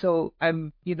 And so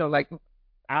I'm, like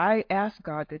I ask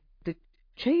God to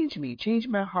change me, change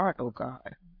my heart, oh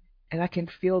God. And I can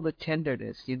feel the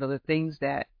tenderness, the things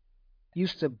that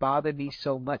used to bother me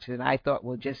so much. And I thought,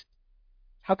 well, just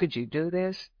how could you do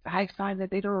this? I find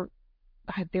that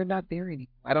they're not there anymore.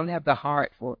 I don't have the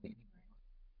heart for it.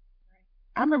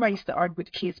 I remember I used to argue with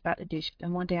the kids about the dishes,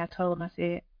 and one day I told them, I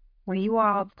said, when you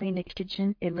all clean the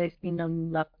kitchen, it lets me know you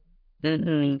love me.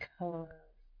 Mm-hmm. Because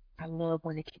I love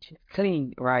when the kitchen is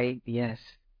Clean, right? Yes,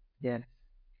 yes.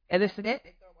 And it's that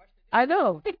I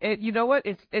know. You know what?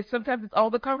 It's sometimes it's all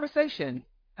the conversation.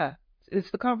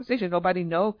 It's the conversation. Nobody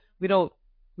know. We don't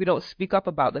speak up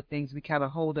about the things. We kind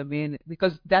of hold them in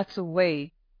because that's a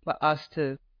way for us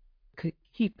to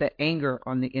keep the anger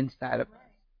on the inside of us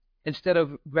instead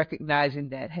of recognizing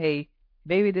that, hey,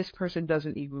 maybe this person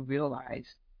doesn't even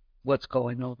realize what's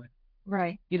going on.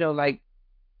 right. Like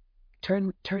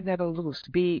turn that loose.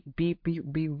 Be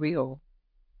real.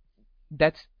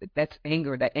 That's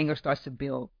anger. That anger starts to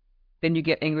build. Then you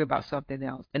get angry about something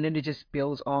else, and then it just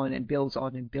builds on and builds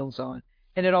on and builds on.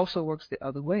 And it also works the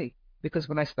other way because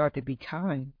when I start to be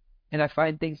kind and I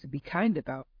find things to be kind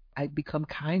about, I become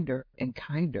kinder and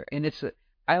kinder. And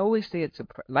I always say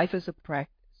life is a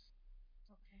practice.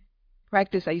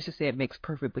 Practice, I used to say it makes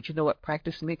perfect, but you know what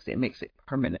practice makes? It makes it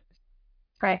permanent.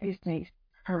 Practice makes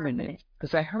Permanent.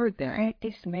 Because I heard that.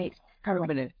 Practice makes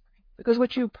Permanent. Because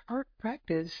what you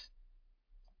practice,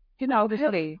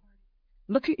 hey,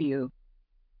 look at you.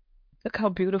 Look how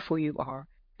beautiful you are.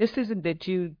 This isn't that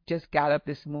you just got up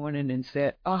this morning and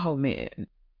said, oh man,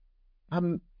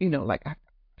 like I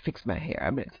fixed my hair.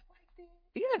 I mean,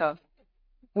 yeah,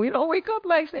 we don't wake up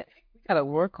like that. We got to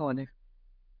work on it.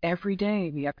 Every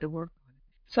day we have to work on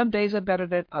it. Some days are better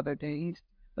than other days,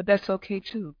 but that's okay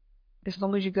too. As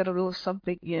long as you get a little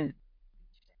something in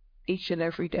each and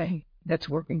every day that's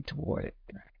working toward it.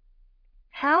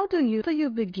 How do you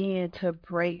begin to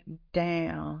break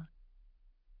down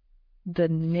the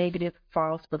negative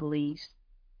false beliefs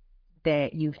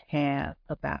that you have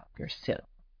about yourself?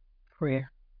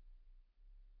 Prayer.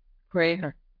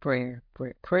 Prayer,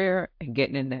 and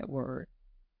getting in that word.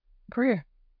 Prayer.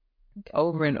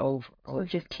 Over and over. So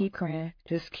just keep praying.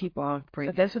 Just keep on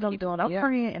praying. So that's what I'm doing. I'm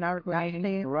praying and I'm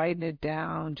writing it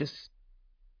down. Just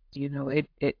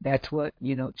that's what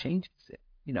changes it.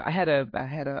 I had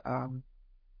a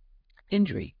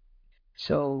injury,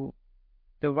 so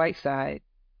the right side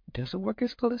doesn't work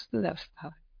as well as the left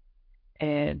side,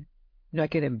 and I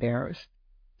get embarrassed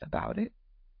about it,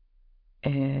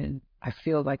 and I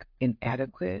feel like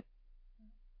inadequate.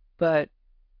 But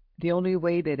the only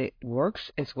way that it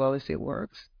works as well as it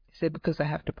works is because I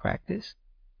have to practice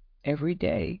every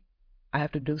day. I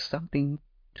have to do something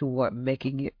toward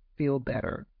making it feel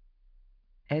better.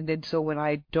 And then so when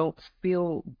I don't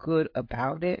feel good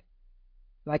about it,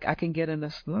 like I can get in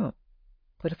a slump.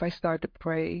 But if I start to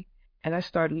pray and I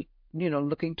start,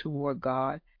 looking toward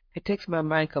God, it takes my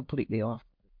mind completely off.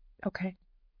 Okay.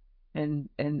 And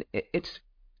it's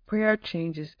prayer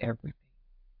changes everything.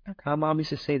 Okay. My mom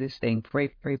used to say this thing, pray,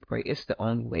 pray, pray. It's the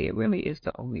only way. It really is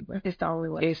the only way. It's the only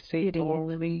way. It's the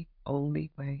only way.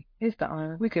 It's the only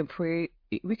way. We can pray.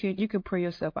 You can pray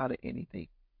yourself out of anything.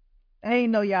 I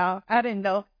ain't know, y'all. I didn't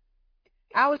know.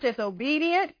 I was just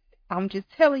obedient. I'm just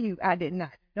telling you, I did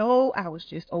not know. I was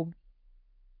just obedient.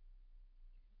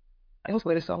 That's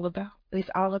what it's all about. It's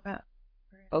all about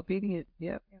obedient.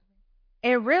 Yep.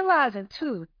 And realizing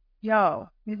too, y'all,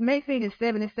 Miss Maxine is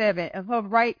 77, and her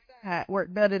right side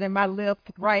worked better than my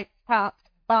left, right, top,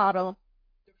 bottom,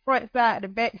 the front side, the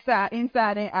back side,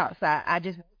 inside and outside. I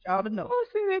just want y'all to know. Oh,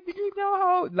 see that? Did you know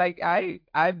how? Like I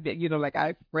like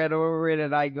I fret over it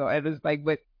and I go, and it's like,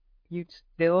 but you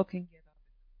still can get up.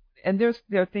 And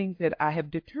there are things that I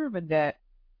have determined that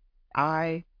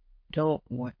I don't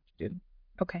want to do.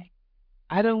 Okay.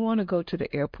 I don't want to go to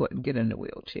the airport and get in a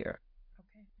wheelchair.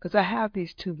 Okay. Because I have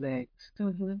these two legs.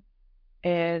 Mm-hmm.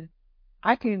 And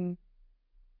I can,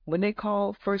 when they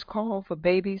first call for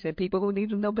babies and people who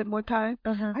need a little bit more time,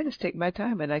 I just take my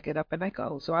time and I get up and I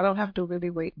go. So I don't have to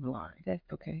really wait in line. That's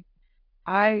okay.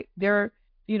 God,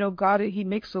 He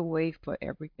makes a way for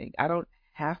everything. I don't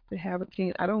have to have a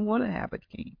cane. I don't want to have a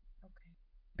cane. Okay.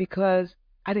 Because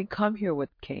I didn't come here with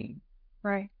a cane.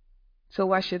 Right. So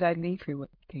why should I leave here with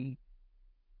a cane?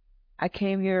 I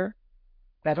came here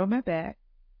flat on my back.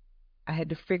 I had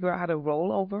to figure out how to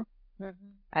roll over. Mm-hmm.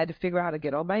 I had to figure out how to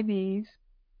get on my knees.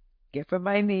 get from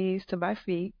my knees to my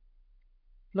feet.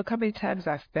 Look how many times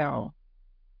I fell.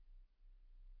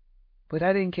 But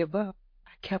I didn't give up.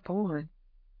 I kept on.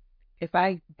 If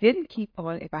I didn't keep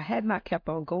on, if I had not kept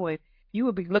on going, you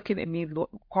would be looking at me,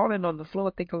 crawling on the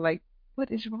floor, thinking like,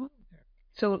 what is wrong with her?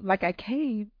 So like I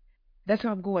came, that's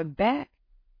why I'm going back.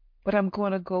 But I'm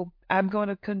going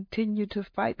to continue to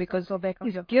fight because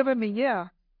he's given me,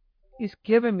 he's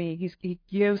given me, he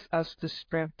gives us the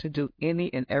strength to do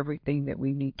any and everything that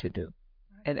we need to do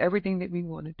and everything that we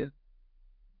want to do.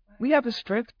 We have the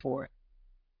strength for it.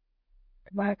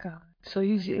 My God. So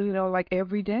like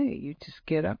every day you just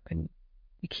get up and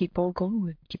you keep on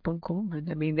going.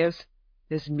 I mean,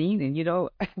 there's meaning,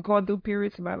 I've gone through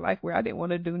periods in my life where I didn't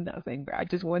want to do nothing, where I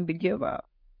just wanted to give up.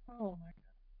 Oh my God.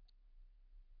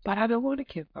 But I don't want to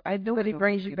give up. I know But it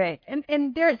brings you back.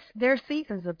 And there's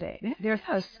seasons of that. Yes. There's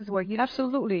seasons where you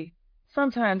absolutely.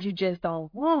 Sometimes you just don't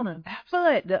want to.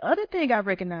 But the other thing I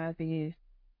recognize is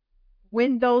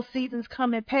when those seasons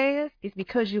come and pass, it's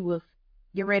because you're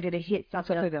ready to hit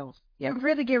something else. Yeah. You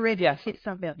really get ready to hit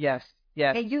something else. Yes.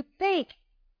 And you think,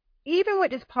 even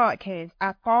with this podcast,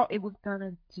 I thought it was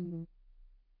gonna do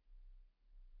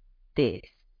this.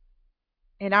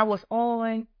 And I was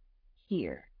on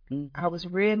here. I was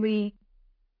really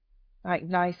like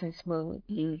nice and smooth.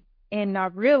 And I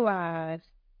realized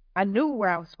I knew where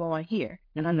I was going here.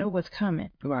 And I knew what's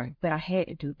coming. Right. But I had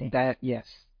to do that. Yes.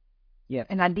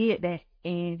 And I did that.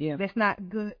 And that's not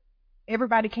good.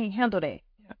 Everybody can't handle that.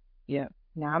 Yeah.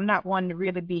 Now, I'm not one to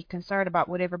really be concerned about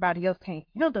what everybody else can't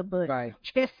handle, but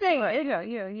just saying.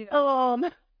 Yeah.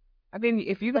 I mean,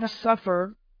 if you're going to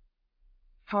suffer,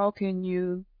 how can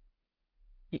you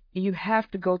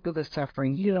have to go through the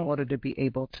suffering in order to be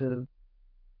able to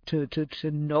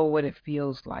know what it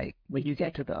feels like when you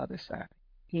get to the other side.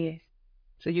 Yes.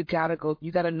 So you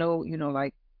gotta know,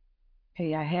 like,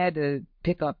 hey, I had to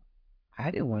pick up. I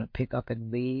didn't want to pick up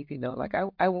and leave, like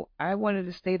I wanted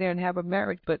to stay there and have a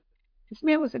marriage, but this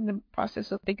man was in the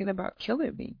process of thinking about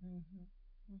killing me.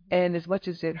 And as much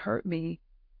as it hurt me,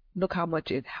 look how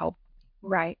much it helped.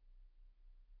 Right.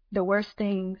 The worst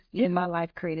things in my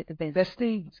life created the best. Best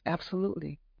things,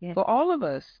 absolutely. Yes. For all of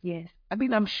us. Yes. I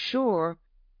mean, I'm sure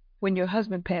when your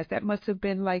husband passed, that must have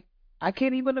been like, I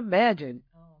can't even imagine.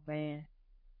 Oh, man.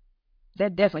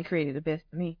 That definitely created the best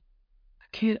for me. I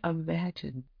can't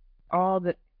imagine. All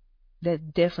that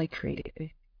definitely created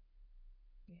it.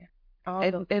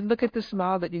 Yeah. And look at the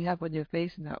smile that you have on your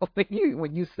face now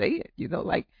when you say it,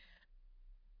 like,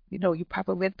 you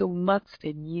probably went through months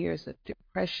and years of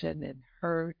depression and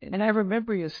hurt. And I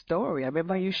remember your story. I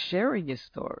remember you sharing your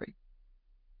story.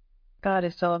 God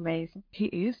is so amazing. He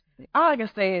is. All I can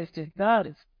say is just God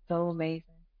is so amazing.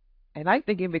 And I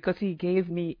think because he's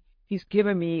given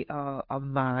me a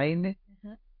mind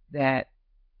that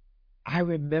I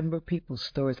remember people's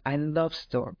stories. I love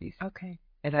stories. Okay.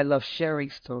 And I love sharing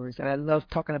stories. And I love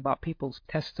talking about people's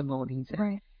testimonies.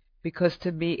 Right. Because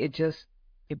to me,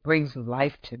 it brings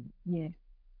life to me. Yes.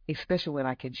 Especially when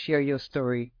I can share your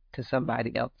story to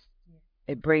somebody else.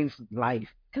 It brings life.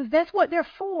 Because that's what they're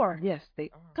for. Yes, they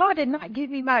are. God did not give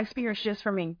me my experience just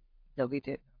for me. No, He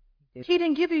did. He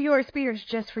didn't give you your experience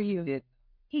just for you. He did.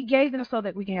 He gave them so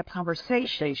that we can have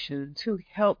conversations to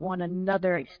help one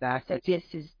another. Exactly. That this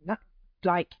is not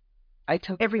like I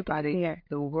tell everybody there.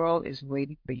 The world is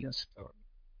waiting for your story.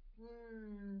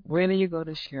 When are you going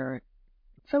to share it?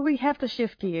 So we have to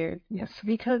shift gears. Yes.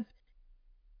 Because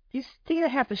you still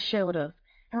have to show us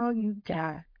how you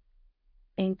got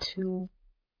into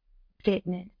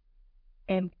fitness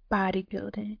and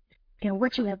bodybuilding and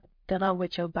what you have done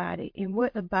with your body and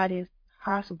what the body is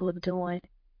possible of doing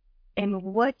and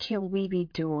what can we be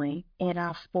doing in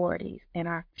our 40s and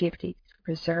our 50s to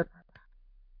preserve our body.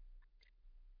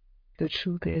 The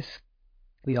truth is,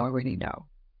 we already know.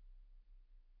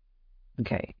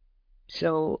 Okay.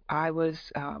 So I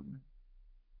was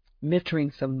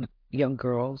mentoring some young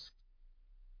girls.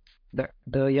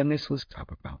 The youngest was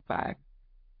probably about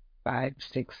 5,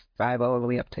 6, 5, all the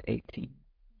way up to 18.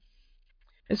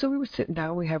 And so we were sitting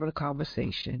down, we were having a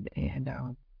conversation, and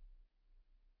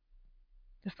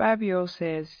the 5-year-old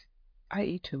says, I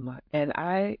eat too much, and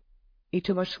I eat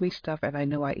too much sweet stuff, and I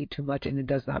know I eat too much, and it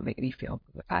does not make me feel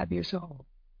good. 5 years old.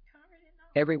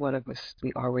 Every one of us,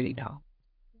 we already know.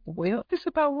 Well, this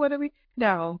about what we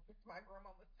know. My grandma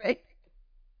would say.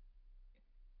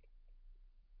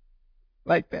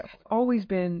 Like that. Always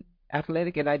been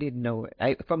athletic, and I didn't know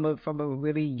it. From a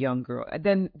really young girl. And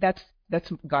then that's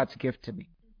God's gift to me.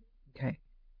 Okay.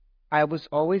 I was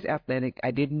always athletic.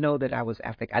 I didn't know that I was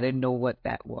athletic. I didn't know what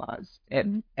that was.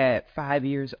 At 5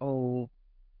 years old,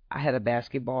 I had a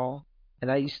basketball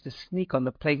And I used to sneak on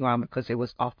the playground because it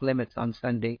was off limits on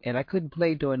Sunday, and I couldn't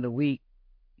play during the week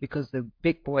because the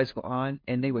big boys were on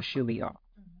and they would shoo me off.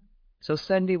 So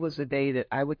Sunday was the day that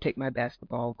I would take my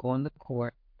basketball, go on the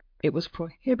court. It was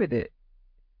prohibited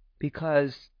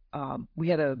because we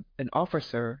had an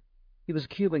officer. He was a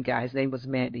Cuban guy. His name was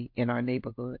Mandy in our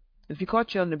neighborhood. If you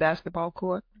caught you on the basketball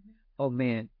court, oh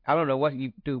man, I don't know what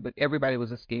you do, but everybody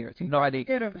was scared. You know, I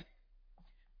didn't.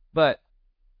 But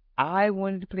I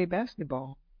wanted to play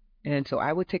basketball, and so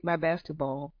I would take my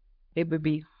basketball. It would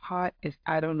be hot as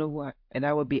I don't know what, and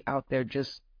I would be out there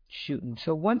just shooting.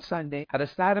 So one Sunday, out of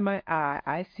the side of my eye,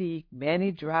 I see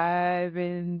Manny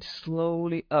driving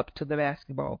slowly up to the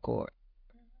basketball court.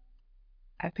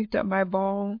 I picked up my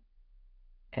ball,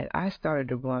 and I started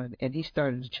to run, and he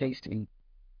started to chase me.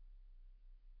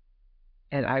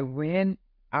 And I ran.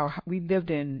 We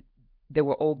lived in, there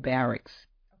were old barracks,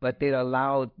 but they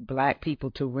allowed black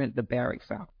people to rent the barracks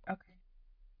out. Okay.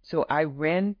 So I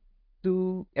ran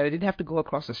through, I didn't have to go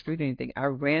across the street or anything. I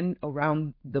ran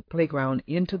around the playground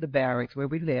into the barracks where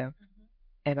we lived,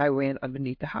 and I ran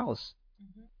underneath the house.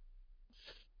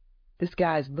 This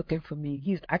guy's looking for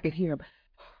me. I could hear him.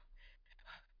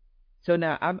 So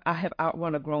now I have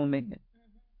outrun a grown man.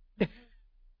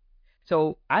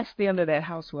 So I stay under that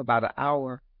house for about an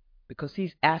hour because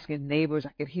he's asking neighbors.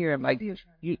 I could hear him like,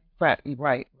 you, right.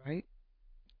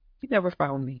 He never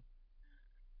found me.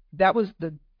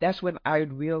 That's when I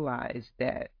realized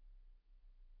that,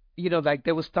 like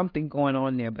there was something going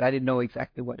on there, but I didn't know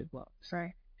exactly what it was.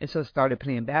 Right. And so I started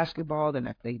playing basketball, then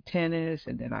I played tennis,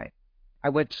 and then I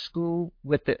went to school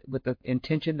with the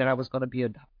intention that I was going to be a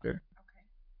doctor.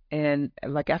 Okay. And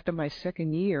like after my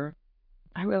second year,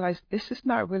 I realized this is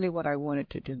not really what I wanted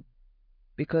to do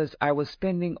because I was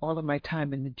spending all of my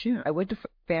time in the gym. I went to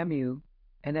FAMU,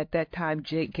 and at that time,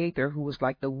 Jake Gaither, who was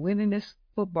like the winningest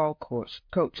football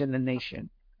coach in the nation,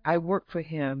 I worked for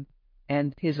him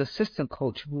and his assistant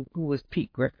coach, who was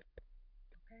Pete Griffin.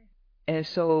 Okay. And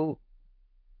so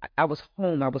I was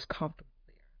home. I was comfortable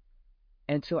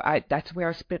there. And so that's where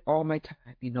I spent all my time.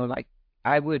 Like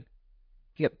I would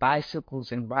get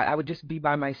bicycles and ride. I would just be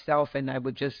by myself, and I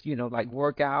would just, like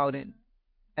work out. And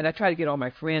I tried to get all my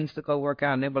friends to go work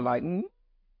out, and they were like,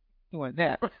 doing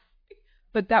that.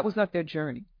 But that was not their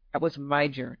journey. That was my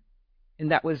journey.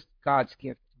 And that was God's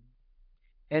gift.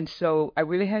 And so I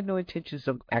really had no intentions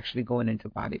of actually going into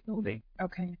bodybuilding.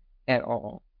 Okay. At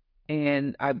all.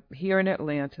 And I'm here in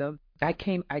Atlanta. I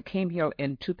came here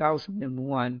in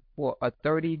 2001 for a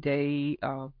 30-day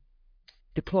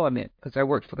deployment because I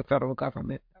worked for the federal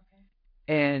government.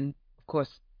 Okay. And of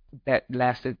course, that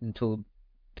lasted until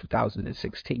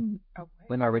 2016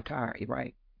 when I retired,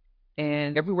 right?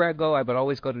 And everywhere I go, I would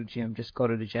always go to the gym, just go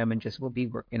to the gym and just will be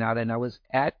working out. And I was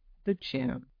at the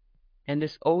gym, and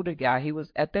this older guy,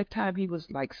 at that time, he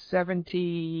was like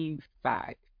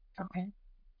 75. Okay.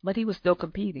 But he was still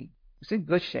competing. He was in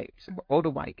good shape. He's an older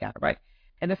white guy, right?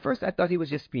 And at first, I thought he was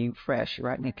just being fresh,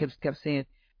 right? And he kept saying,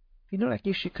 like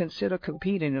you should consider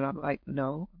competing. And I'm like,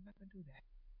 no, I'm not going to do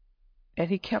that. And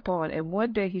he kept on. And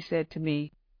one day he said to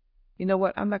me, you know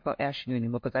what? I'm not going to ask you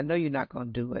anymore because I know you're not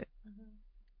going to do it.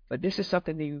 But this is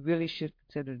something that you really should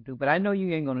consider to do. But I know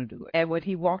you ain't going to do it. And when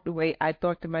he walked away, I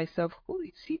thought to myself, who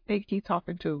does he think he's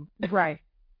talking to? Right.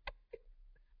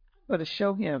 I'm going to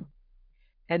show him.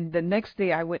 And the next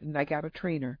day I went and I got a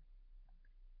trainer.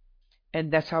 And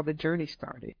that's how the journey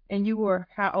started. And you were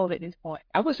how old at this point?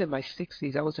 I was in my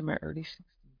 60s. I was in my early 60s.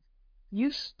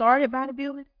 You started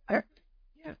bodybuilding? Yeah.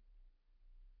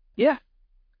 Yeah.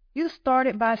 You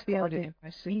started bodybuilding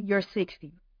in your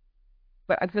 60s.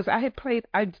 But because I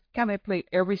kind of played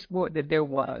every sport that there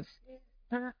was.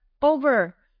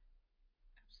 Over.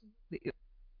 Absolutely.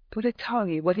 Put it tell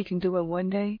you what he can do in one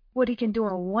day. What he can do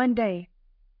in one day.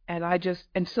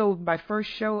 And so my first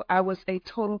show, I was a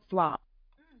total flop.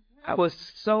 I was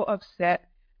so upset.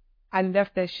 I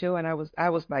left that show and I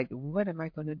was like, what am I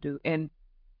going to do? And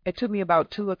it took me about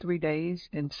 2 or 3 days,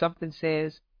 and something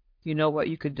says, you know what,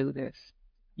 you could do this.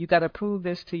 You got to prove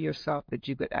this to yourself that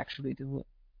you could actually do it.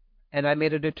 And I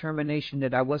made a determination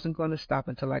that I wasn't going to stop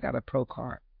until I got a pro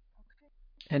card.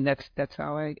 Okay. And that's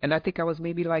how I think I was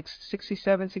maybe like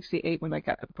 67, 68 when I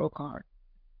got the pro card.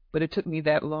 But it took me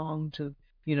that long to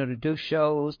do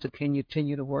shows, to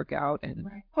continue to work out. And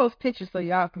post pictures so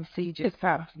y'all can see just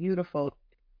how beautiful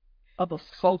of a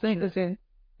whole thing is in.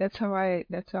 That's how I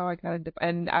got into,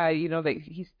 and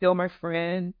he's still my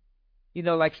friend.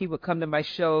 Like he would come to my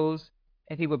shows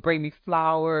and he would bring me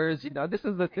flowers. This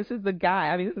is the guy.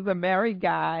 I mean, this is a married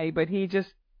guy, but he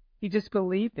just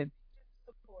believed in.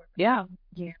 Yeah.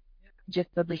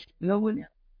 Just believed. No one.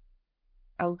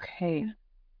 Okay.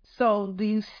 So do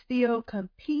you still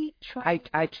compete?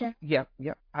 Yeah,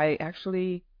 yeah. I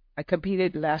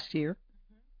competed last year.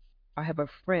 I have a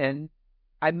friend.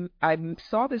 I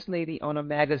saw this lady on a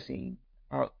magazine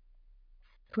uh,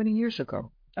 20 years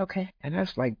ago, Okay. and I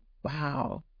was like,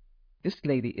 wow, this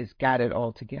lady is got it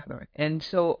all together. And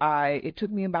so it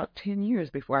took me about 10 years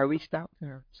before I reached out to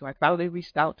her. So I finally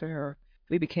reached out to her.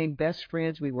 We became best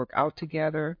friends. We work out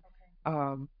together.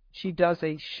 She does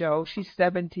a show. She's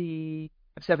 70,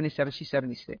 I'm 77, she's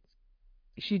 76.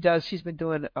 She's been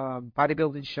doing a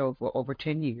bodybuilding show for over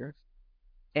 10 years.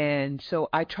 And so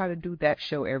I try to do that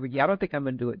show every year. I don't think I'm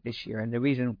going to do it this year. And the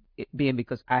reason it being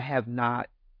because I have not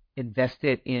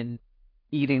invested in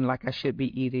eating like I should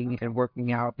be eating and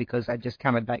working out because I just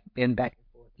kind of like been back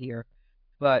and forth here.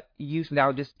 But usually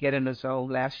I'll just get in the zone.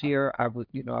 Last year I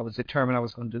was determined I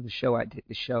was going to do the show. I did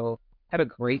the show, had a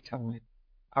great time.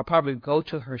 I'll probably go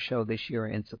to her show this year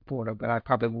and support her, but I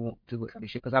probably won't do it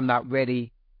this year because I'm not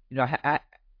ready.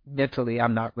 Mentally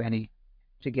I'm not ready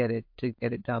to get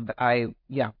it done. But I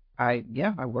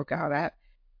work out.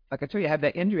 Like I tell you, I have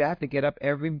that injury. I have to get up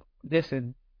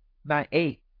my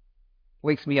 8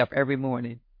 wakes me up every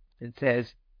morning and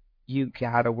says, "You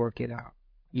gotta work it out.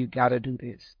 You gotta do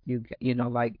this.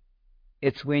 Like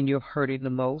it's when you're hurting the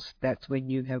most. That's when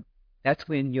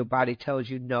your body tells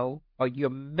you no, or your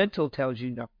mental tells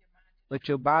you no, but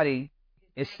your body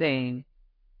is saying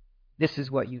this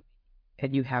is what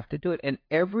and you have to do it. And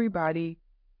everybody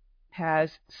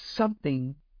has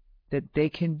something that they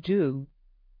can do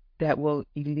that will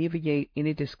alleviate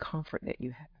any discomfort that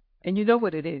you have. And you know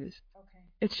what it is. Okay.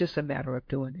 It's just a matter of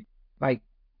doing it. Like,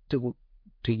 do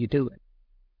you do it?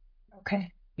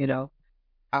 Okay.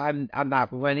 I'm not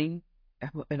running,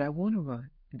 and I want to run.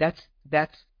 That's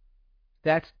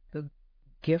the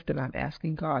gift that I'm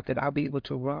asking God, that I'll be able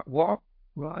to walk,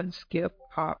 run, skip,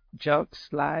 hop, jump,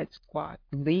 slide, squat,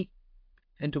 leap,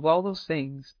 and do all those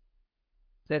things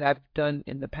that I've done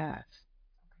in the past,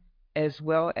 as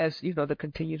well as, to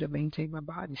continue to maintain my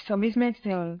body. So, Miss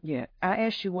Maxine, Yeah. I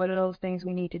asked you what are those things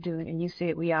we need to do, and you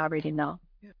said we already know.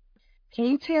 Yeah. Can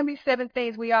you tell me 7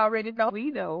 things we already know?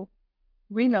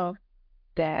 We know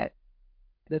that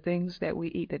the things that we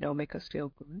eat that don't make us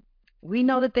feel good. We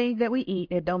know the things that we eat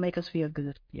that don't make us feel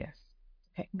good. Yes.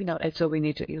 Okay. We know that. And so we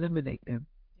need to eliminate them.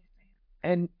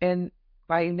 And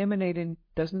by eliminating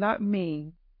does not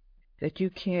mean that you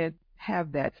can't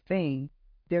have that thing.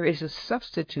 There is a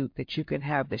substitute that you can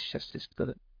have that's just as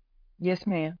good. Yes,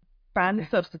 ma'am. Find the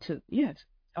substitute. Yes.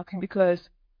 Okay. Because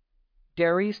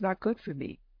dairy is not good for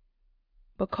me,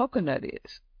 but coconut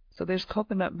is. So there's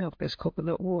coconut milk, there's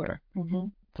coconut water. Mm-hmm.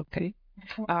 Okay.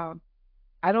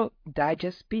 I don't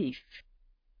digest beef.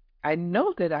 I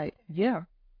know that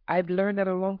I've learned that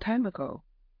a long time ago.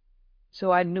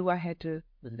 So I knew I had to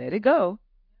let it go.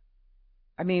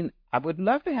 I mean, I would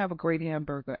love to have a great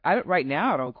hamburger. Right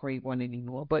now I don't crave one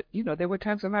anymore, but there were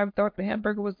times when I thought the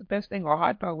hamburger was the best thing or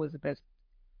hot dog was the best.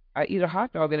 I eat a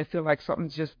hot dog and I feel like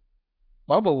something's just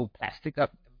bubble plastic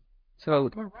up. So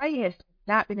Mariah has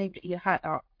not been able to eat a hot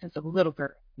dog since a little girl.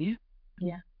 Yeah.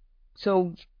 Yeah.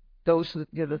 So those are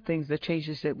the things, the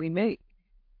changes that we make.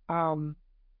 There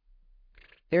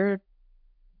are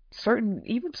certain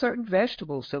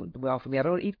vegetables do well for me. I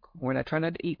don't eat corn. I try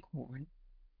not to eat corn.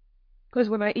 Because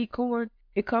when I eat corn,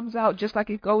 it comes out just like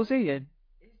it goes in.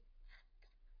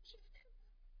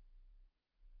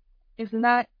 It's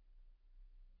not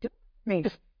me.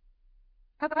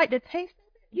 I like the taste of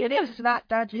it. Yeah, it is. It's not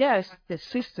digested. Yes, the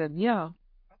system, yeah.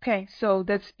 Okay. So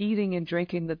that's eating and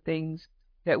drinking the things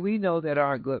that we know that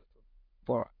are good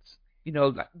for us.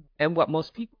 And what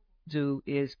most people do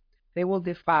is they will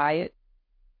defy it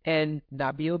and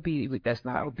not be obedient. That's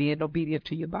not being obedient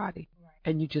to your body. Right.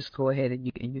 And you just go ahead and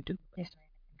you do. Yes, ma'am.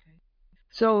 Okay.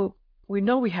 So we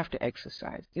know we have to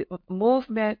exercise.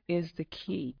 Movement is the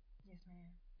key. Yes, ma'am.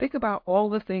 Think about all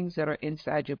the things that are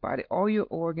inside your body, all your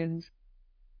organs,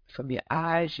 from your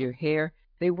eyes, your hair.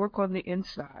 They work on the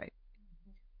inside,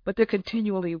 but they're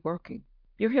continually working.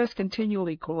 Your hair's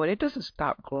continually growing. It doesn't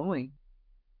stop growing.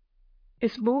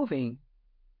 It's moving.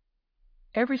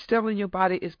 Every cell in your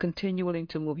body is continuing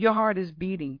to move. Your heart is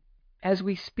beating as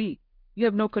we speak. You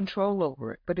have no control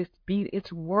over it, but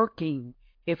it's working.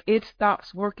 If it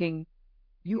stops working,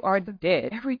 you are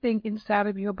dead. Everything inside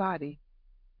of your body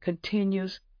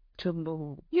continues to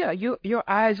move. Yeah, your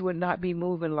eyes would not be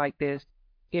moving like this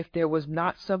if there was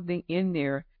not something in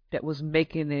there that was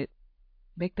making it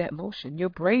make that motion. Your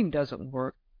brain doesn't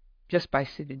work just by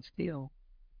sitting still.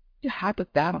 Your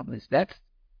hypothalamus, that's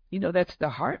the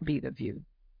heartbeat of you.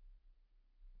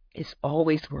 It's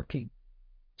always working.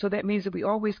 So that means that we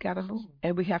always got to move.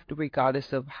 And we have to,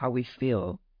 regardless of how we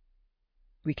feel.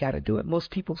 We got to do it.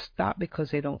 Most people stop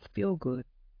because they don't feel good.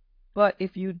 But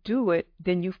if you do it,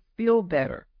 then you feel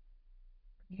better.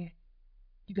 Yeah.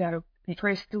 You got to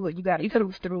press through it. You got to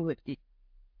move through it.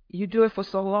 You do it for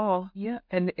so long, Yeah.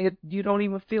 and you don't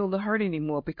even feel the hurt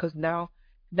anymore because now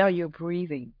you're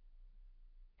breathing.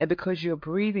 And because you're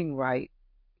breathing right,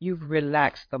 you've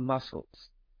relaxed the muscles.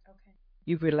 Okay.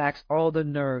 You've relaxed all the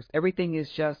nerves. Everything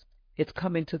is just, it's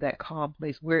coming to that calm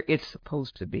place where it's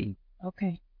supposed to be.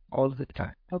 Okay. All of the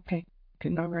time. Okay.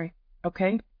 All right.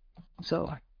 Okay.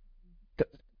 So,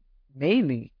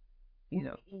 mainly,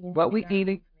 what we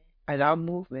eating and our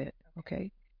movement,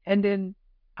 okay? And then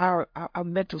our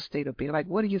mental state of being, like,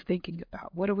 what are you thinking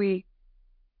about? What are we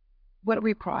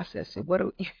processing? What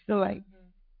are like,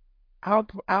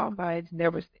 our minds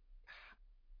never,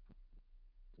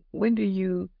 when do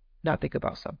you not think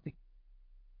about something?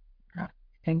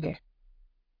 And yeah,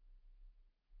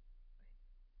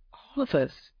 all of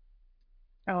us.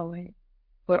 Always.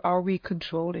 But are we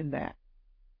controlling that?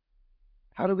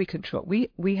 How do we control?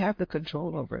 We have the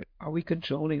control over it. Are we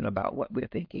controlling about what we're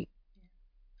thinking?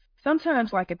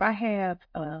 Sometimes, like if I have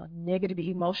a negative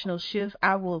emotional shift,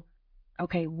 I will,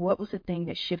 okay, what was the thing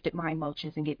that shifted my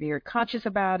emotions, and get very conscious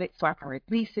about it so I can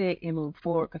release it and move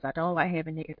forward, because I don't like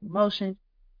having negative emotions.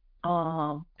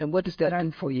 And what does that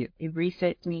do for you? It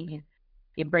resets me and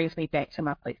it brings me back to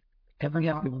my place. And we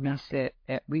have to reset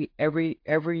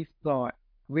every thought.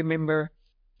 Remember,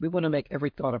 we want to make every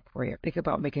thought a prayer. Think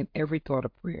about making every thought a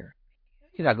prayer.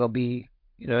 You're not going to be,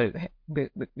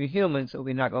 we're human, so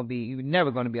we're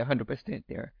never going to be 100%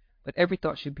 there. But every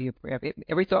thought should be a prayer. If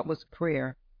every thought was a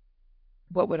prayer,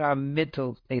 what would our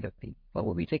mental state be? What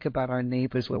would we think about our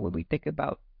neighbors? What would we think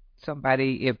about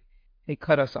somebody if they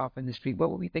cut us off in the street?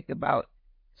 What would we think about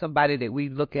somebody that we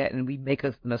look at and we make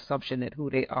an assumption that who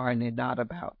they are and they're not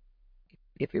about?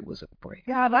 If it was a prayer.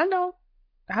 God, I know.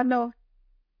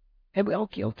 And we're all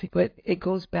guilty, but it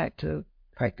goes back to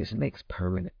practice makes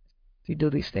permanent. You do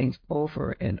these things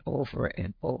over and over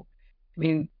and over. I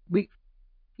mean, we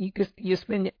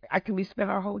spend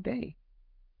our whole day.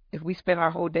 If we spend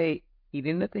our whole day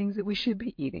eating the things that we should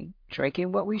be eating,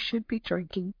 drinking what we should be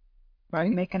drinking, right?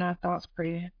 Making our thoughts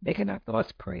prayers.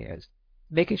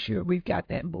 Making sure we've got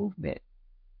that movement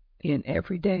in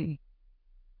every day.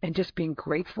 And just being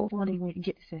grateful.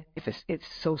 If it's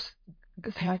so,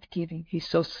 because Thanksgiving, it's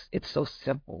so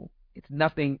simple. It's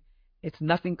nothing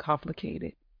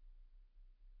complicated.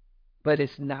 But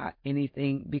it's not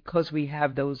anything, because we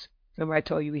have those. Remember, I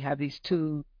told you we have these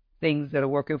two things that are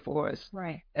working for us.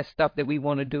 Right. That stuff that we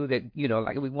want to do. That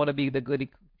like we want to be the goody.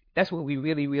 That's what we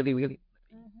really, really, really.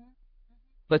 Mm-hmm.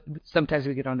 But sometimes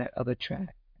we get on that other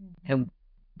track, and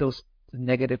those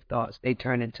negative thoughts, they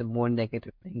turn into more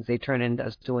negative things. They turn into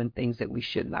us doing things that we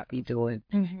should not be doing.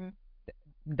 Mm-hmm.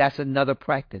 That's another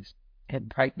practice,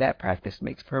 and that practice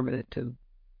makes permanent too.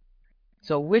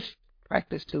 So which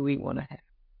practice do we want to have?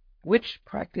 Which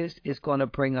practice is going to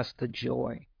bring us the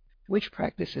joy? Which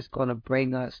practice is going to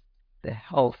bring us the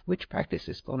health? Which practice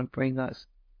is going to bring us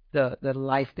the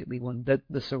life that we want,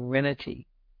 the serenity,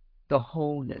 the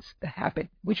wholeness, the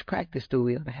happiness? Which practice do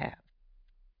we want to have?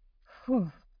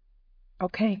 Whew.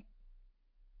 Okay.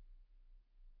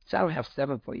 So I don't have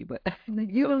 7 for you, but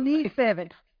you don't need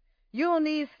 7. You don't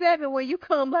need 7 when you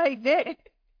come like that.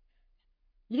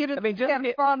 You just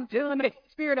get from doing the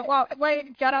spirit of walk away,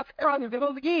 got up front and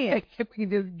goes again. If we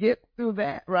just get through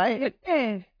that, right?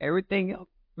 And everything else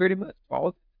pretty much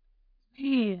falls.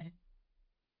 Man.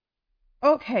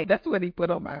 Okay. That's what he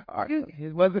put on my heart.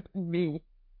 It wasn't me.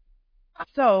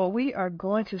 So we are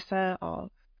going to sign off.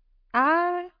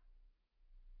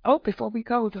 Before we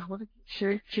go, I want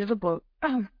to share the book.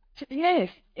 Yes.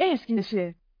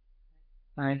 Sign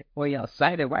it. Well, y'all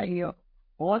sign it right here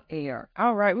on air.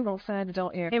 All right, we're going to sign it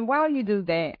on air. And while you do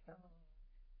that,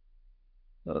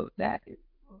 so that is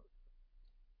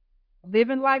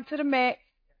living life to the max.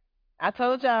 I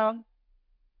told y'all.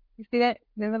 You see that?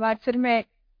 Living life to the max.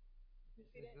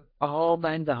 All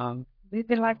night long.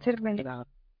 Living life to the max.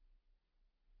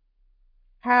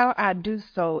 How I do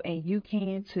so, and you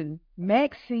can too.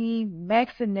 Maxine,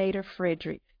 Maxinator,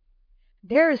 Fredericks.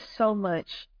 There is so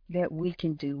much that we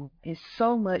can do, and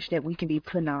so much that we can be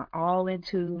putting our all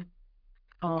into.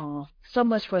 So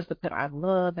much for us to put our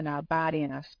love and our body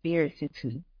and our spirits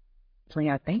into. So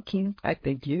I thank you. I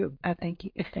thank you. I thank you.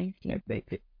 Thank you. I thank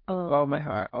you. All my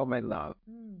heart, all my love.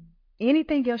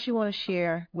 Anything else you want to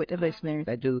share with the listeners?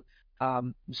 I do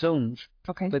Zooms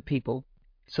with people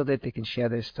so that they can share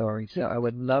their stories. So I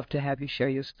would love to have you share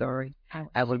your story.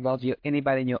 I would love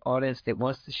anybody in your audience that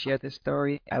wants to share their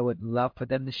story. I would love for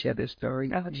them to share their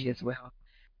story as well.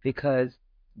 Because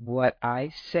what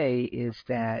I say is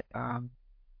that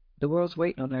The world's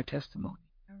waiting on our testimony.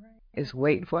 All right. It's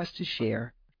waiting for us to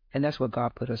share. And that's what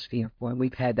God put us here for. And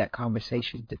we've had that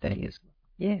conversation today as well.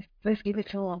 Yes. Let's give it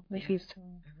to him. Let's give it to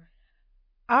him.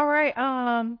 All right.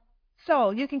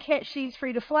 So you can catch She's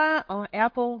Free to Fly on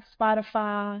Apple,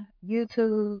 Spotify,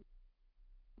 YouTube,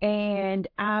 and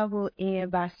I will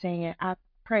end by saying, I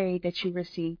pray that you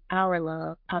receive our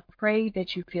love. I pray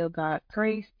that you feel God's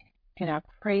grace, and I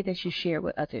pray that you share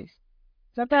with others.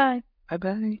 Bye-bye.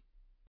 Bye-bye.